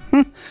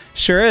 Mm-hmm.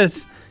 Sure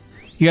is.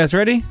 You guys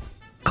ready?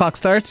 Clock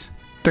starts.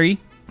 3,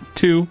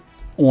 2,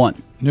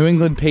 1. New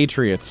England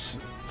Patriots.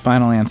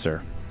 Final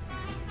answer.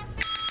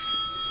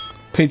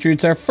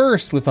 Patriots are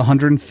first with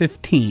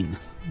 115.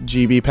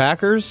 GB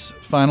Packers.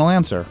 Final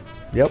answer.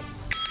 Yep.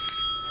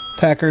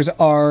 Packers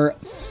are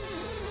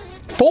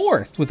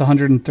fourth with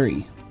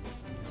 103.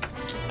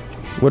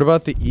 What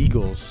about the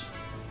Eagles?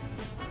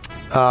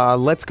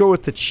 Let's go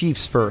with the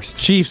Chiefs first.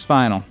 Chiefs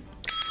final.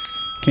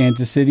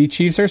 Kansas City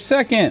Chiefs are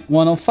second,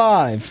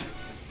 105.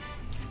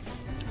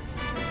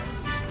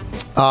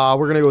 We're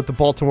going to go with the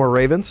Baltimore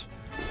Ravens.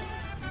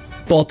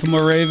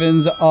 Baltimore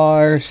Ravens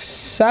are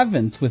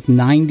seventh with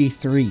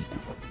 93.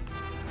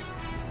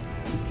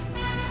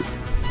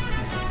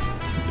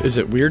 Is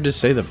it weird to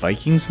say the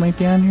Vikings might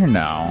be on here?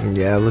 No.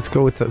 Yeah, let's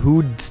go with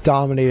who's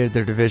dominated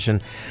their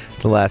division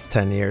the last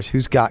 10 years.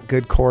 Who's got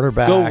good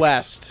quarterbacks? Go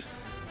West.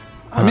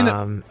 I mean,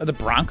 are the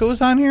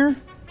Broncos on here?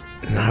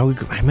 No,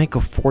 I might go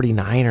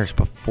 49ers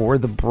before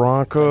the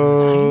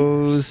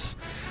Broncos.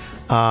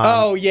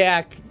 Oh,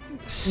 yeah.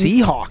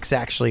 Seahawks,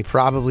 actually,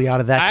 probably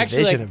out of that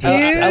division.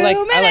 I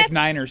like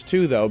Niners,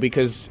 too, though,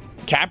 because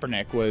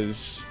Kaepernick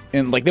was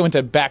in, like, they went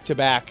to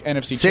back-to-back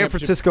NFC San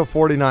Francisco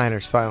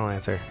 49ers, final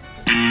answer.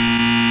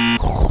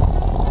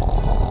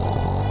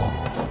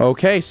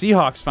 Okay,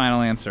 Seahawks,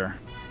 final answer.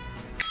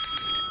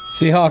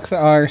 Seahawks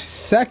are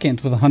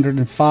second with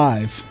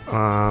 105.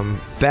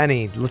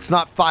 Benny, let's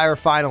not fire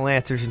final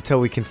answers until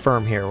we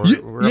confirm here.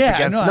 We're up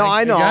against.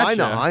 I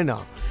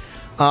know.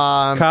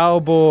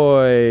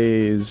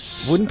 Cowboys.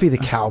 Wouldn't be the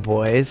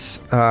Cowboys.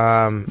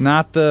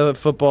 Not the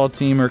football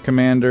team or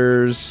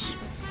Commanders.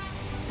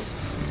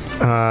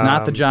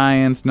 Not the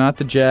Giants. Not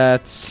the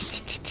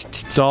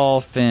Jets.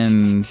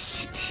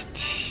 Dolphins.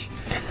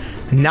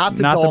 Not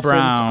the Dolphins. The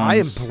Browns. I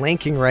am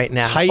blanking right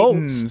now.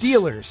 Titans. Oh,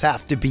 Steelers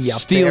have to be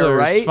up there,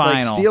 right?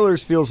 Final. Like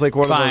Steelers feels like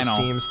one of those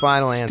teams.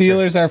 Final answer.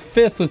 Steelers are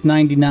fifth with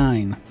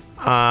 99.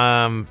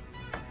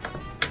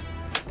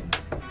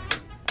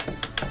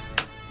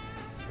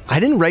 I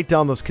didn't write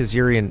down those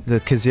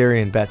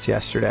Kazarian bets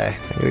yesterday.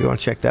 I'm going to go and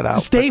check that out.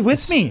 Stay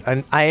with me.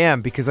 I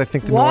am, because I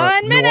think the New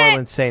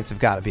Orleans Saints have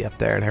got to be up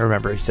there. And I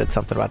remember he said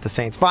something about the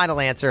Saints. Final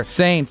answer.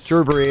 Saints.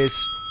 Drew Brees.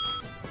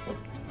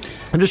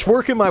 I'm just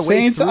working my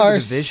way through the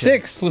division. Saints are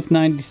sixth with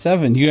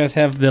 97. You guys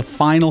have the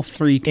final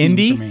three teams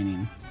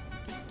remaining.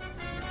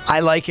 I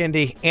like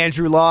Indy.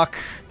 Andrew Luck.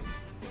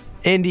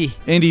 Indy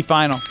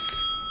final.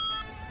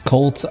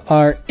 Colts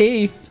are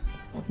eighth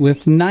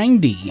with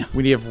 90.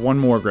 We have one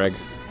more, Greg.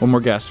 One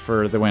more guess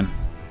for the win.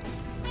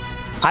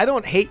 I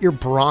don't hate your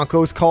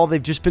Broncos call.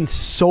 They've just been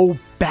so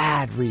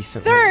bad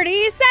recently.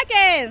 30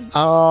 seconds.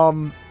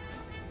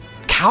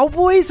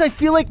 Cowboys, I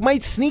feel like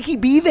might sneaky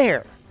be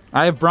there.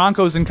 I have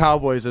Broncos and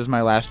Cowboys as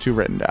my last two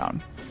written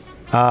down.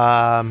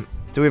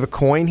 Do we have a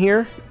coin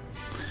here?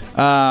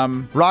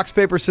 Rocks,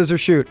 paper,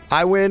 scissors, shoot.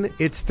 I win.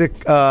 It's the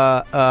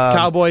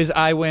Cowboys.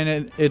 I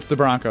win. It's the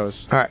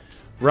Broncos. All right.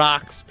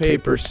 Rocks,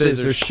 paper,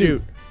 scissors,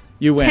 shoot.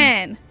 You win.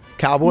 10.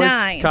 Cowboys.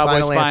 9.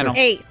 Cowboys final.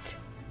 8.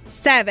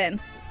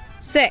 7.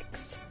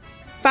 6.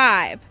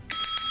 5.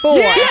 4.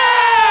 Yeah!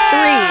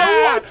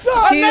 3. What's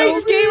up? 2. A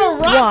nice game of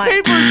rock, 1.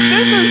 paper,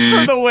 scissors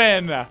for the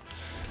win.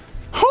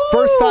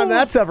 First time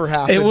that's ever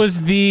happened. It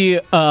was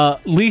the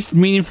least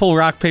meaningful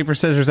rock, paper,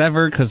 scissors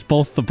ever because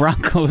both the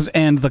Broncos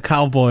and the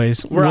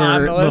Cowboys were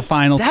the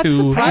final That's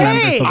two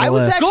members of the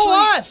list.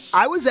 Go us!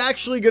 I was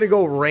actually going to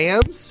go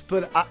Rams,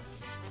 but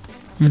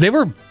They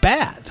were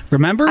bad,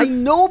 remember? I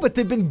know, but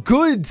they've been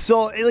good.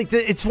 So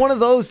it's one of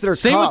those that are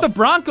Same tough. with the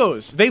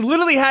Broncos. They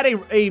literally had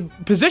a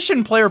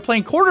position player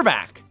playing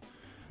quarterback.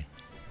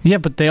 Yeah,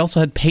 but they also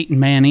had Peyton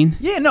Manning.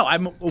 Yeah, no,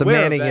 I'm aware The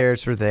Manning of that.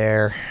 years were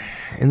there.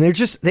 And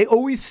they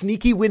always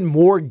sneaky win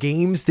more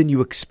games than you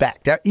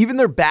expect. Even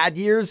their bad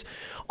years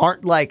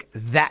aren't like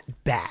that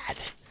bad.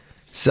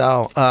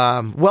 So,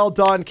 well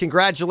done.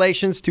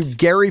 Congratulations to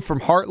Gary from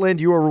Heartland.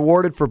 You are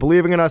rewarded for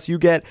believing in us. You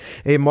get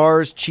a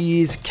Mars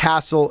Cheese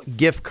Castle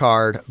gift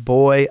card.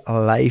 Boy,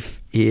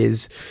 life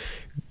is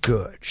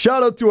good.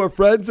 Shout out to our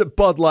friends at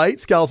Bud Light.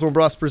 Scalzo and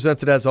Brust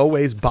presented as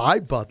always by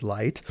Bud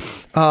Light.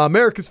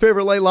 America's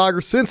favorite light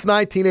lager since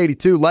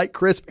 1982. Light,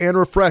 crisp, and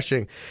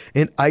refreshing.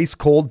 An ice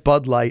cold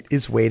Bud Light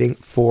is waiting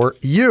for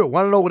you.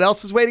 Want to know what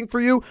else is waiting for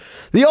you?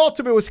 The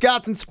ultimate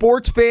Wisconsin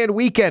sports fan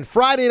weekend.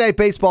 Friday night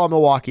baseball in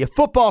Milwaukee. A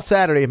football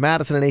Saturday in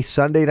Madison, and a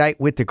Sunday night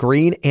with the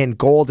green and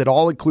gold. It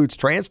all includes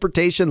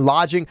transportation,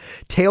 lodging,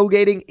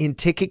 tailgating, and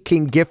Ticket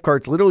King gift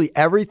cards. Literally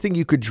everything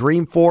you could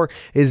dream for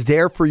is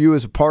there for you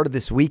as a part of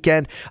this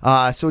weekend.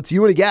 So it's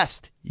you and a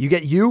guest. You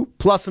get you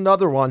plus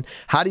another one.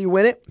 How do you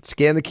win it?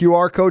 Scan the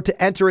QR code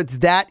to enter. It's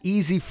that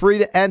easy, free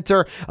to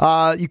enter.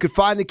 You can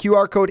find the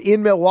QR code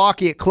in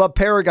Milwaukee at Club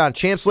Paragon,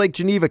 Champs Lake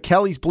Geneva,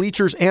 Kelly's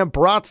Bleachers, and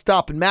Brat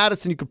Stop in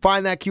Madison. You can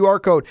find that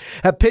QR code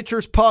at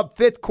Pitchers Pub,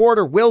 Fifth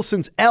Quarter,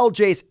 Wilson's,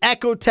 LJ's,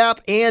 Echo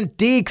Tap, and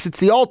Deeks. It's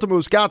the ultimate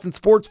Wisconsin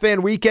sports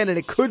fan weekend, and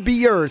it could be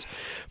yours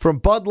from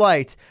Bud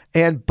Light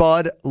and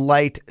Bud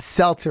Light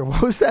Seltzer.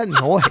 What was that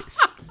noise?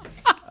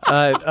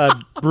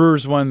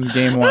 Brewers won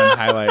game 1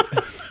 highlight.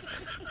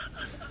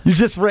 You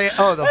just ran.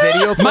 Oh, the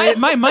video played?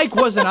 My mic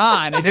wasn't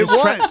on. It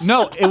was.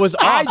 No, it was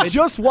off. I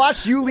just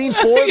watched you lean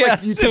forward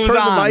Yes, to it was turn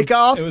on. the mic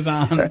off. It was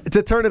on.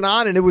 To turn it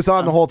on, and it was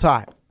on the whole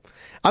time.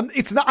 I'm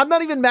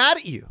not even mad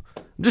at you.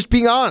 I'm just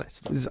being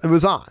honest. It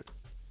was on.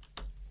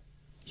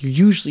 You're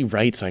usually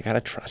right, so I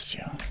gotta trust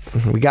you.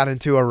 We got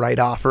into a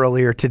write-off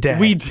earlier today.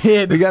 We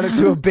did. We got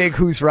into a big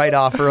who's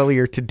write-off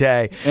earlier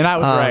today. And I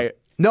was right.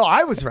 No,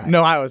 I was right.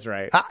 No, I was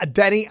right.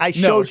 Benny, I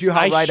showed you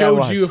how right I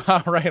was. I showed you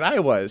how right I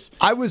was.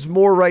 I was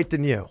more right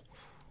than you.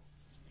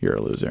 You're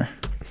a loser.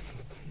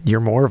 You're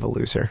more of a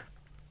loser.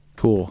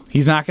 Cool.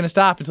 He's not going to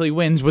stop until he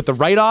wins with the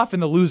write-off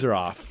and the loser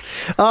off.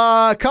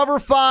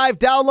 Cover5,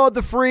 download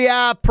the free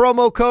app,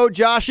 promo code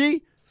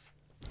Joshy.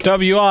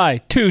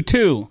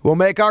 WI22. We'll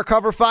make our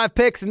Cover5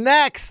 picks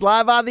next,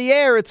 live on the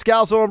air. It's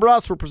Scalzo and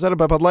Brust. We're presented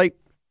by Bud Light.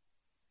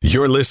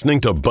 You're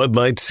listening to Bud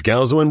Light,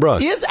 Scalzo, and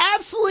Brust. He has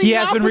absolutely He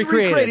has been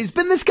recreated. He's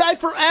been this guy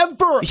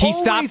forever. He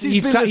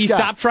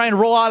stopped trying to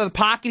roll out of the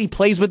pocket. He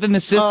plays within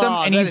the system,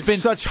 and he's been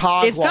such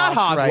hogwash. It's not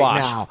hogwash. Right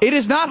now. It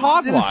is not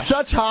hogwash. It's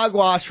such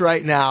hogwash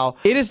right now.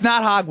 It is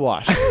not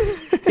hogwash.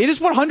 It is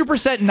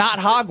 100% not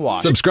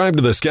hogwash. Subscribe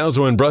to the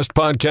Scalzo and Brust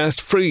podcast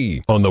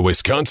free on the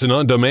Wisconsin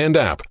On Demand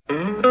app.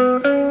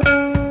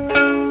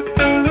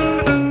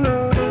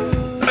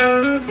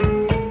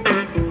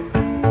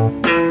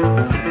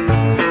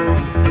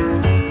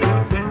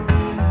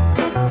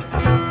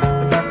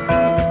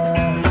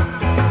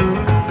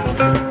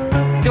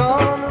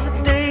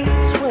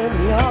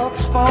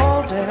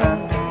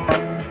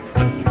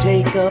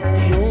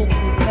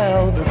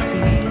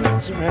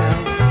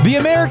 The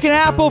American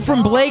Apple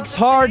from Blake's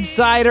Hard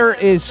Cider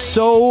is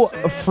so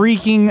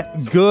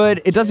freaking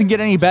good. It doesn't get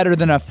any better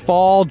than a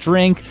fall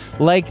drink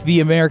like the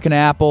American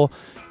Apple.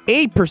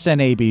 8%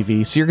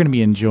 ABV, so you're going to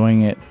be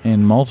enjoying it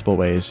in multiple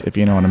ways, if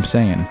you know what I'm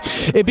saying.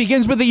 It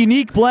begins with a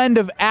unique blend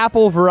of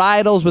apple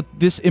varietals, with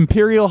this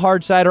Imperial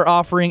Hard Cider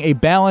offering a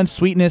balanced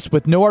sweetness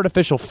with no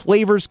artificial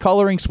flavors,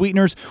 coloring,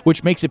 sweeteners,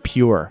 which makes it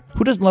pure.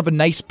 Who doesn't love a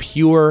nice,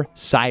 pure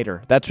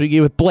cider? That's what you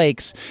get with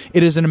Blake's.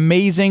 It is an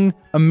amazing,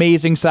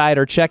 amazing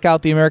cider. Check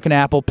out the American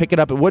Apple. Pick it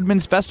up at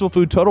Woodman's, Festival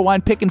Food, Total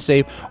Wine, Pick and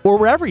Save, or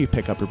wherever you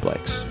pick up your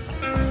Blake's.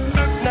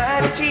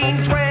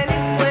 1920,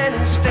 when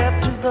he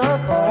stepped to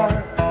the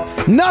bar.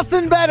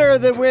 Nothing better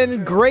than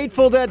when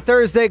Grateful Dead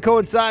Thursday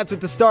coincides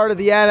with the start of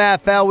the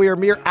NFL. We are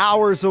mere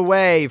hours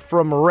away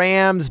from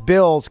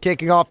Rams-Bills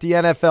kicking off the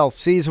NFL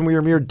season. We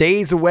are mere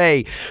days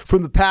away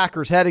from the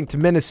Packers heading to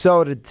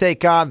Minnesota to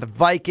take on the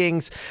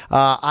Vikings.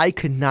 I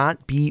could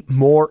not be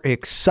more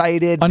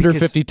excited. Under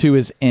 52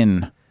 is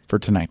in for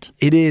tonight.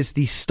 It is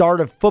the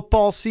start of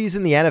football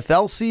season, the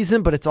NFL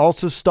season, but it's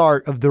also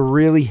start of the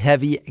really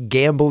heavy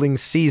gambling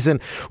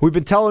season. We've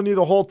been telling you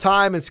the whole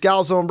time in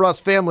Scalzo and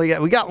Bruss family,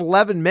 we got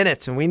 11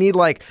 minutes and we need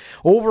like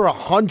over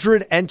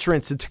 100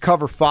 entrants into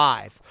Cover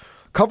 5.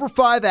 Cover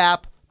 5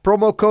 app,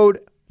 promo code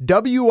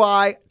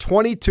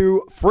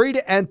WI22, free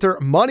to enter,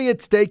 money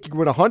at stake. You can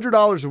win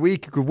 $100 a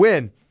week. You could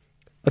win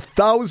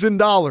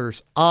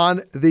 $1,000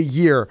 on the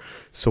year.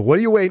 So what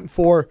are you waiting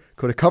for?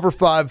 Go to Cover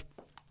 5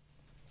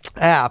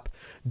 app,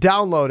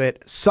 download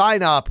it,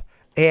 sign up,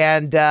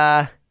 and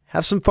have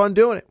some fun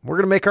doing it. We're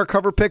going to make our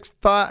Cover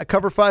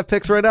 5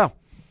 picks right now.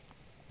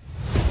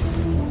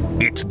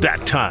 It's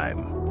that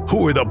time.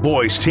 Who are the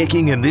boys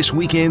taking in this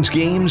weekend's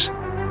games?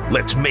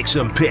 Let's make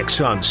some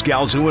picks on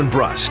Scalzo and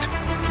Brust.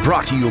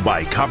 Brought to you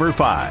by Cover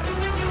 5.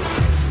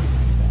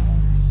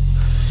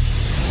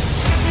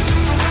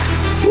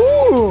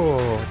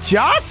 Ooh,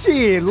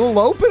 Joshy, a little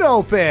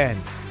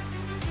open.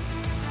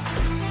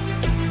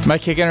 Am I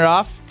kicking it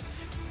off?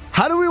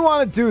 How do we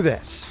want to do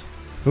this?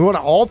 We want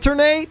to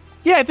alternate?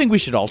 Yeah, I think we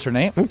should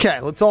alternate. Okay,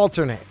 let's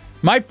alternate.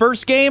 My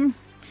first game,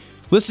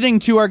 listening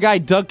to our guy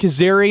Doug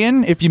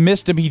Kazarian. If you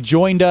missed him, he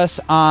joined us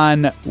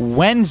on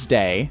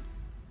Wednesday,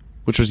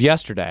 which was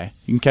yesterday.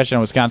 You can catch it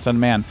on Wisconsin On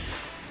Demand.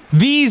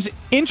 These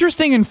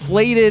interesting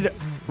inflated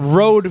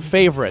road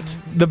favorites.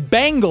 The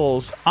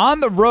Bengals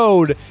on the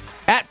road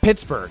at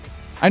Pittsburgh.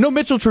 I know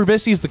Mitchell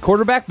Trubisky is the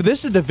quarterback, but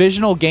this is a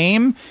divisional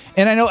game,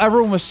 and I know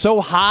everyone was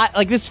so hot.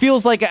 Like, this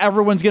feels like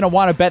everyone's going to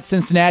want to bet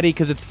Cincinnati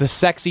because it's the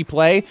sexy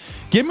play.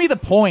 Give me the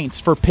points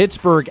for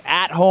Pittsburgh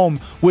at home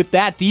with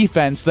that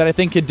defense that I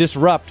think could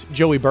disrupt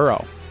Joey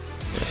Burrow.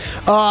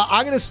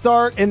 I'm going to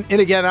start, and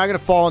again, I'm going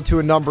to fall into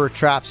a number of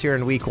traps here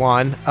in week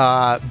one.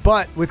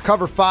 But with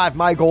Cover 5,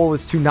 my goal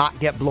is to not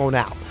get blown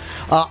out.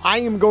 I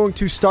am going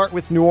to start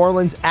with New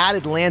Orleans at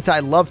Atlanta. I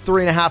love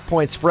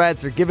 3.5-point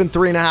spreads. They're giving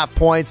 3.5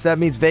 points. That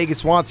means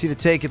Vegas wants you to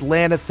take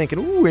Atlanta, thinking,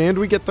 ooh, and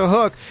we get the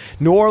hook.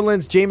 New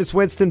Orleans, Jameis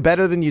Winston,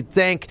 better than you'd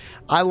think.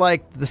 I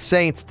like the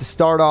Saints to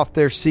start off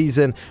their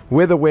season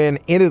with a win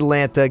in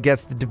Atlanta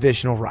against the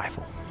divisional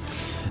rival.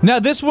 Now,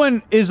 this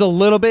one is a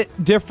little bit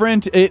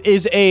different.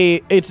 It's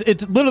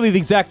literally the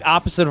exact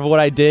opposite of what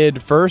I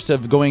did first,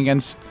 of going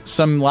against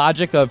some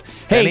logic of,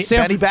 hey,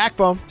 Benny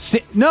Backbone.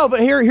 No,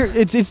 but here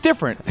it's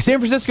different. San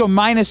Francisco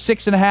minus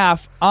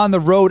 6.5 on the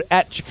road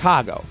at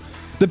Chicago.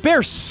 The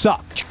Bears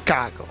suck.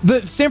 Chicago.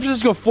 The San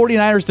Francisco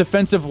 49ers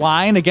defensive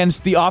line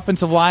against the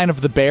offensive line of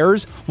the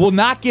Bears will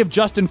not give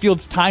Justin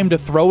Fields time to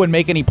throw and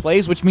make any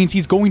plays, which means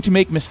he's going to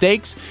make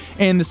mistakes,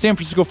 and the San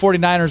Francisco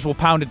 49ers will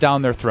pound it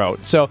down their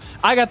throat. So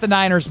I got the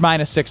Niners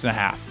minus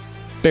 6.5.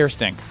 Bears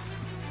stink.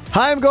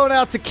 I'm going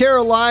out to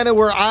Carolina,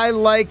 where I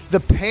like the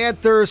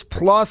Panthers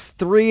plus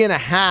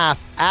 3.5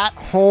 at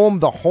home.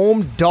 The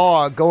home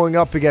dog going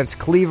up against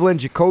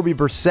Cleveland. Jacoby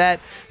Brissett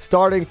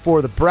starting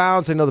for the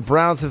Browns. I know the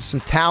Browns have some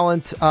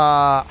talent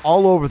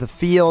all over the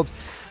field.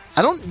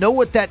 I don't know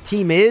what that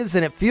team is,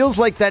 and it feels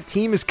like that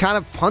team is kind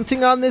of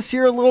punting on this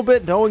year a little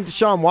bit, knowing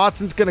Deshaun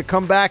Watson's going to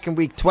come back in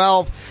Week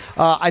 12.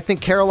 I think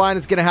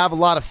Carolina's going to have a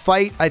lot of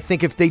fight. I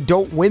think if they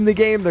don't win the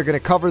game, they're going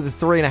to cover the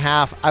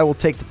 3.5. I will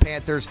take the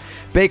Panthers.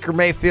 Baker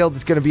Mayfield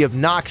is going to be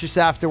obnoxious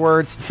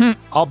afterwards.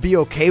 I'll be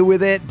okay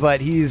with it, but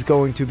he's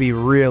going to be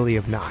really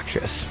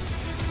obnoxious.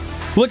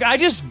 Look, I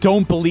just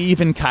don't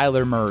believe in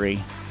Kyler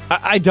Murray.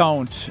 I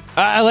don't.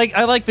 I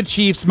like the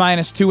Chiefs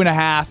minus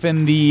 2.5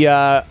 in the.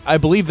 I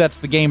believe that's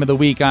the game of the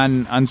week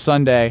on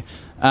Sunday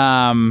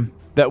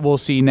that we'll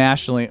see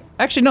nationally.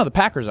 Actually, no, the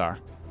Packers are.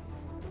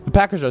 The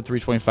Packers are a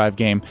 325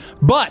 game.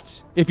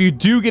 But if you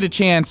do get a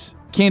chance,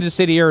 Kansas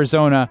City,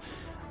 Arizona,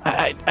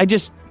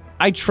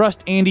 I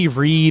trust Andy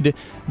Reid.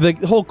 The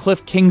whole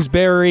Cliff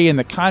Kingsbury and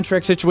the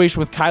contract situation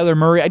with Kyler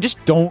Murray, I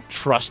just don't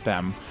trust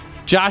them.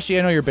 Joshy,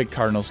 I know you're a big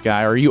Cardinals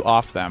guy. Are you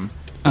off them?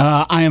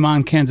 I am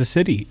on Kansas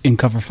City in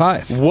Cover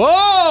 5.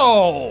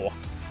 Whoa!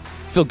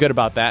 Feel good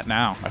about that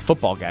now. My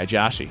football guy,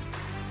 Joshy.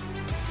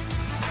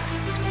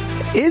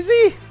 Is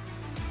he?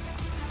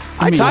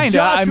 I mean,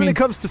 Josh, when it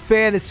comes to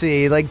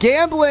fantasy, like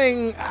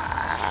gambling,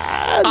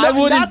 I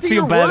wouldn't not that feel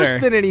you're better.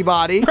 worse than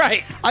anybody.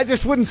 Right. I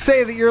just wouldn't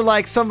say that you're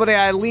like somebody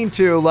I lean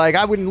to. Like,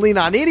 I wouldn't lean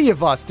on any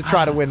of us to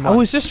try to win money. I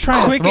was just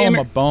trying to throw him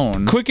a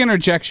bone. Quick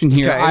interjection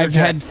here. Okay, I've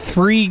had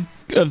 3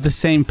 of the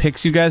same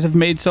picks you guys have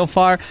made so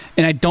far,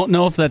 and I don't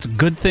know if that's a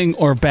good thing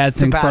or a bad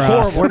thing for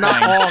us. We're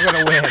not all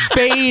going to win.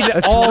 Fade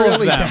That's all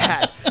really of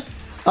them.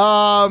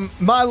 bad.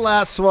 My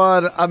last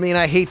one, I mean,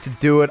 I hate to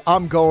do it.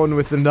 I'm going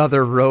with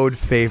another road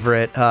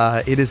favorite.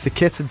 It is the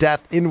kiss of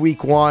death in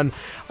week 1.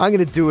 I'm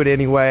going to do it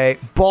anyway.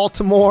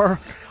 Baltimore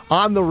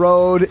on the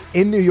road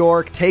in New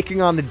York,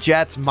 taking on the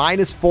Jets,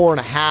 minus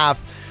 4.5.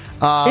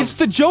 It's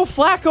the Joe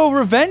Flacco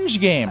revenge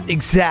game.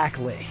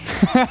 Exactly.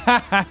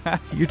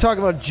 You're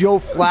talking about Joe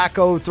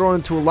Flacco throwing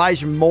into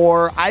Elijah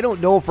Moore. I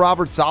don't know if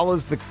Robert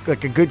Saleh's a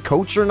good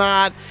coach or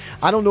not.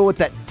 I don't know what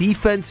that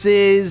defense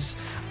is.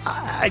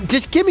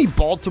 Just give me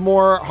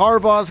Baltimore.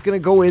 Harbaugh's going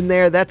to go in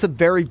there. That's a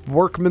very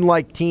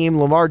workmanlike team.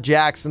 Lamar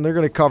Jackson, they're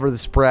going to cover the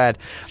spread.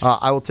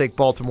 I will take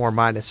Baltimore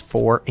minus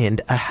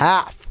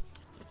 4.5.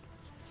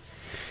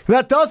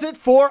 That does it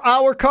for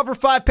our Cover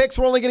 5 picks.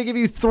 We're only going to give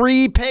you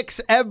 3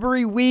 picks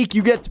every week.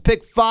 You get to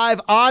pick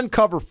 5 on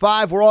Cover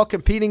 5. We're all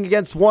competing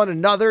against one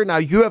another. Now,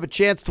 you have a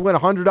chance to win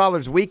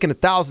 $100 a week and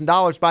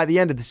 $1,000 by the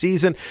end of the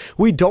season.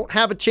 We don't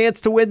have a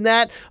chance to win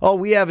that. All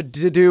we have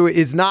to do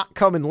is not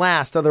come in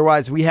last.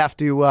 Otherwise, we have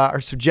to are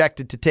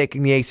subjected to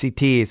taking the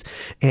ACTs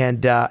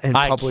and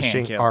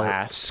publishing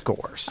our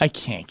scores. I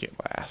can't get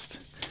last.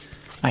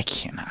 I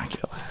cannot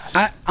get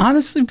last.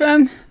 Honestly,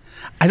 Ben,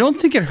 I don't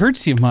think it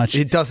hurts you much.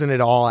 It doesn't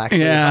at all,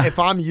 actually. Yeah. If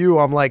I'm you,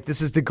 I'm like,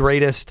 this is the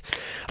greatest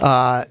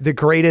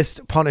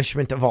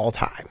punishment of all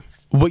time.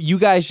 What you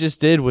guys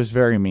just did was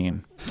very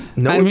mean.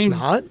 No, it's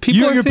not.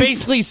 You're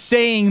basically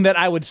saying that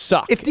I would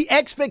suck. If the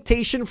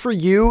expectation for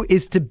you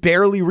is to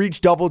barely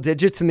reach double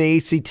digits in the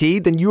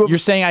ACT, then you're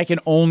saying I can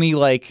only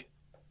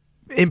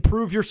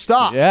improve your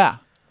stock. Yeah.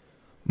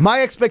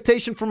 My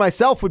expectation for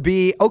myself would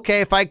be,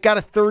 okay, if I got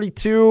a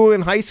 32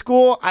 in high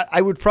school,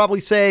 I would probably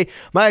say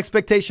my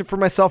expectation for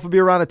myself would be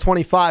around a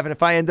 25. And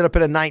if I ended up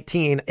at a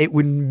 19, it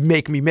would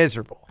make me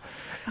miserable.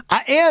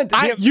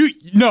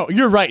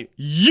 You're right.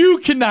 You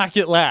cannot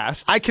get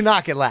last. I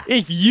cannot get last.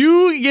 If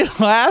you get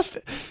last,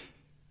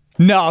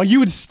 no, you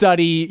would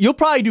study. You'll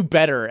probably do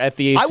better at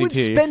the ACT. I would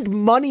spend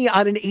money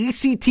on an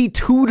Act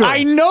tutor.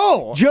 I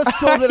know, just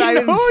so that I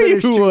didn't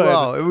finish too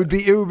low. It would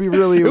be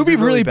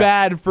really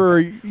bad for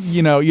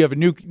you have a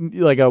new a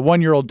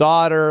 1-year-old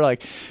daughter.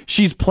 Like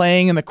she's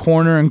playing in the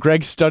corner and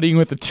Greg's studying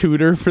with the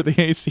tutor for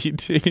the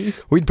ACT.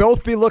 We'd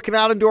both be looking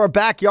out into our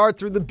backyard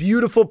through the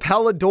beautiful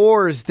Pella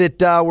doors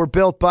that were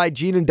built by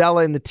Gene and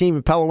Della and the team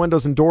at Pella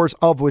Windows and Doors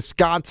of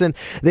Wisconsin.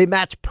 They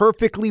match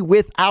perfectly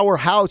with our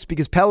house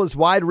because Pella's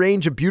wide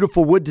range of beautiful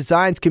wood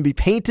designs can be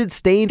painted,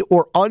 stained,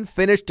 or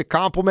unfinished to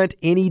complement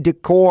any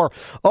decor.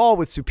 All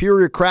with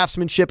superior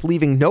craftsmanship,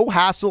 leaving no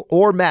hassle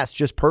or mess.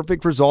 Just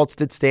perfect results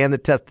that stand the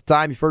test of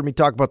time. You've heard me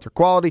talk about their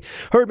quality,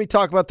 heard me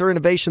talk about their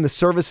innovation. The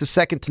service is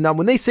second to none.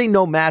 When they say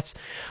no mess,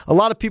 a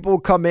lot of people will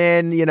come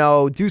in,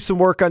 do some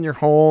work on your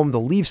home.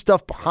 They'll leave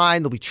stuff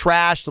behind. There'll be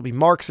trash. There'll be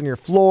marks on your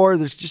floor.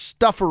 There's just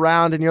stuff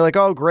around, and you're like,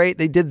 oh, great,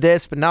 they did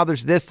this, but now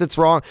there's this that's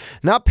wrong.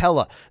 Not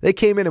Pella. They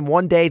came in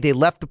one day. They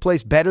left the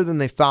place better than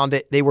they found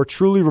it. They were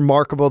truly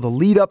remarkable. The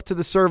lead up to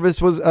the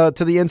service was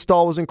to the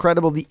install was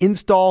incredible. The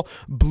install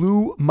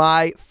blew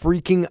my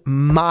freaking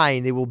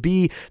mind. They will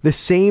be the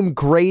same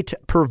great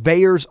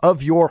purveyors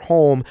of your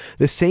home,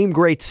 the same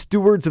great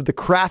stewards of the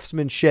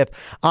craftsmanship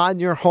on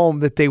your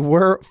home that they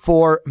were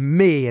for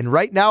me. And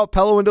right now at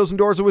Pella Windows and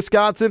Doors of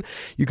Wisconsin,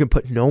 you can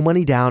put no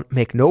money down,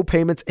 make no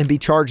payments, and be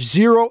charged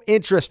 0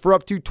 interest for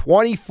up to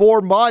 24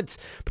 months.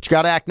 But you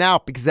got to act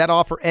now because that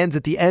offer ends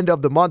at the end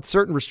of the month.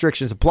 Certain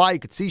restrictions apply. You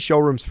can see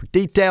showrooms for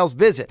details.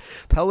 Visit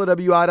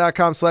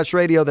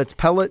PellaWI.com/radio. That's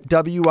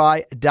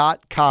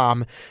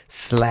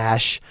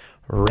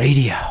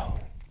PellaWI.com/radio.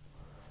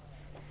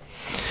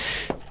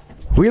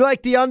 We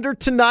like the under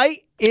tonight.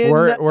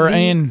 We're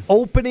in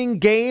opening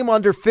game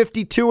under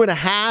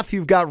 52.5.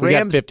 You've got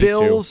Rams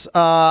Bills.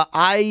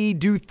 I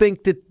do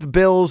think that the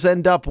Bills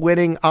end up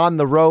winning on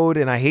the road,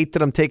 and I hate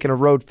that I'm taking a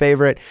road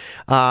favorite.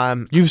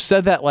 You've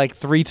said that like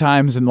 3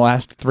 times in the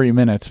last 3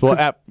 minutes.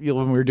 Well,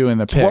 when we were doing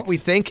the picks. It's what we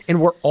think,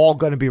 and we're all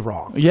going to be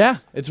wrong. Yeah,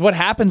 it's what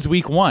happens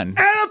week 1.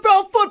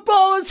 NFL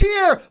football is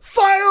here.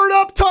 Fire it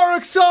up,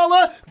 Tarek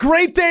Saleh.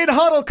 Great day in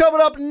Huddle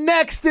coming up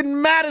next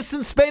in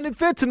Madison, Spain and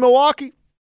Fitz in Milwaukee.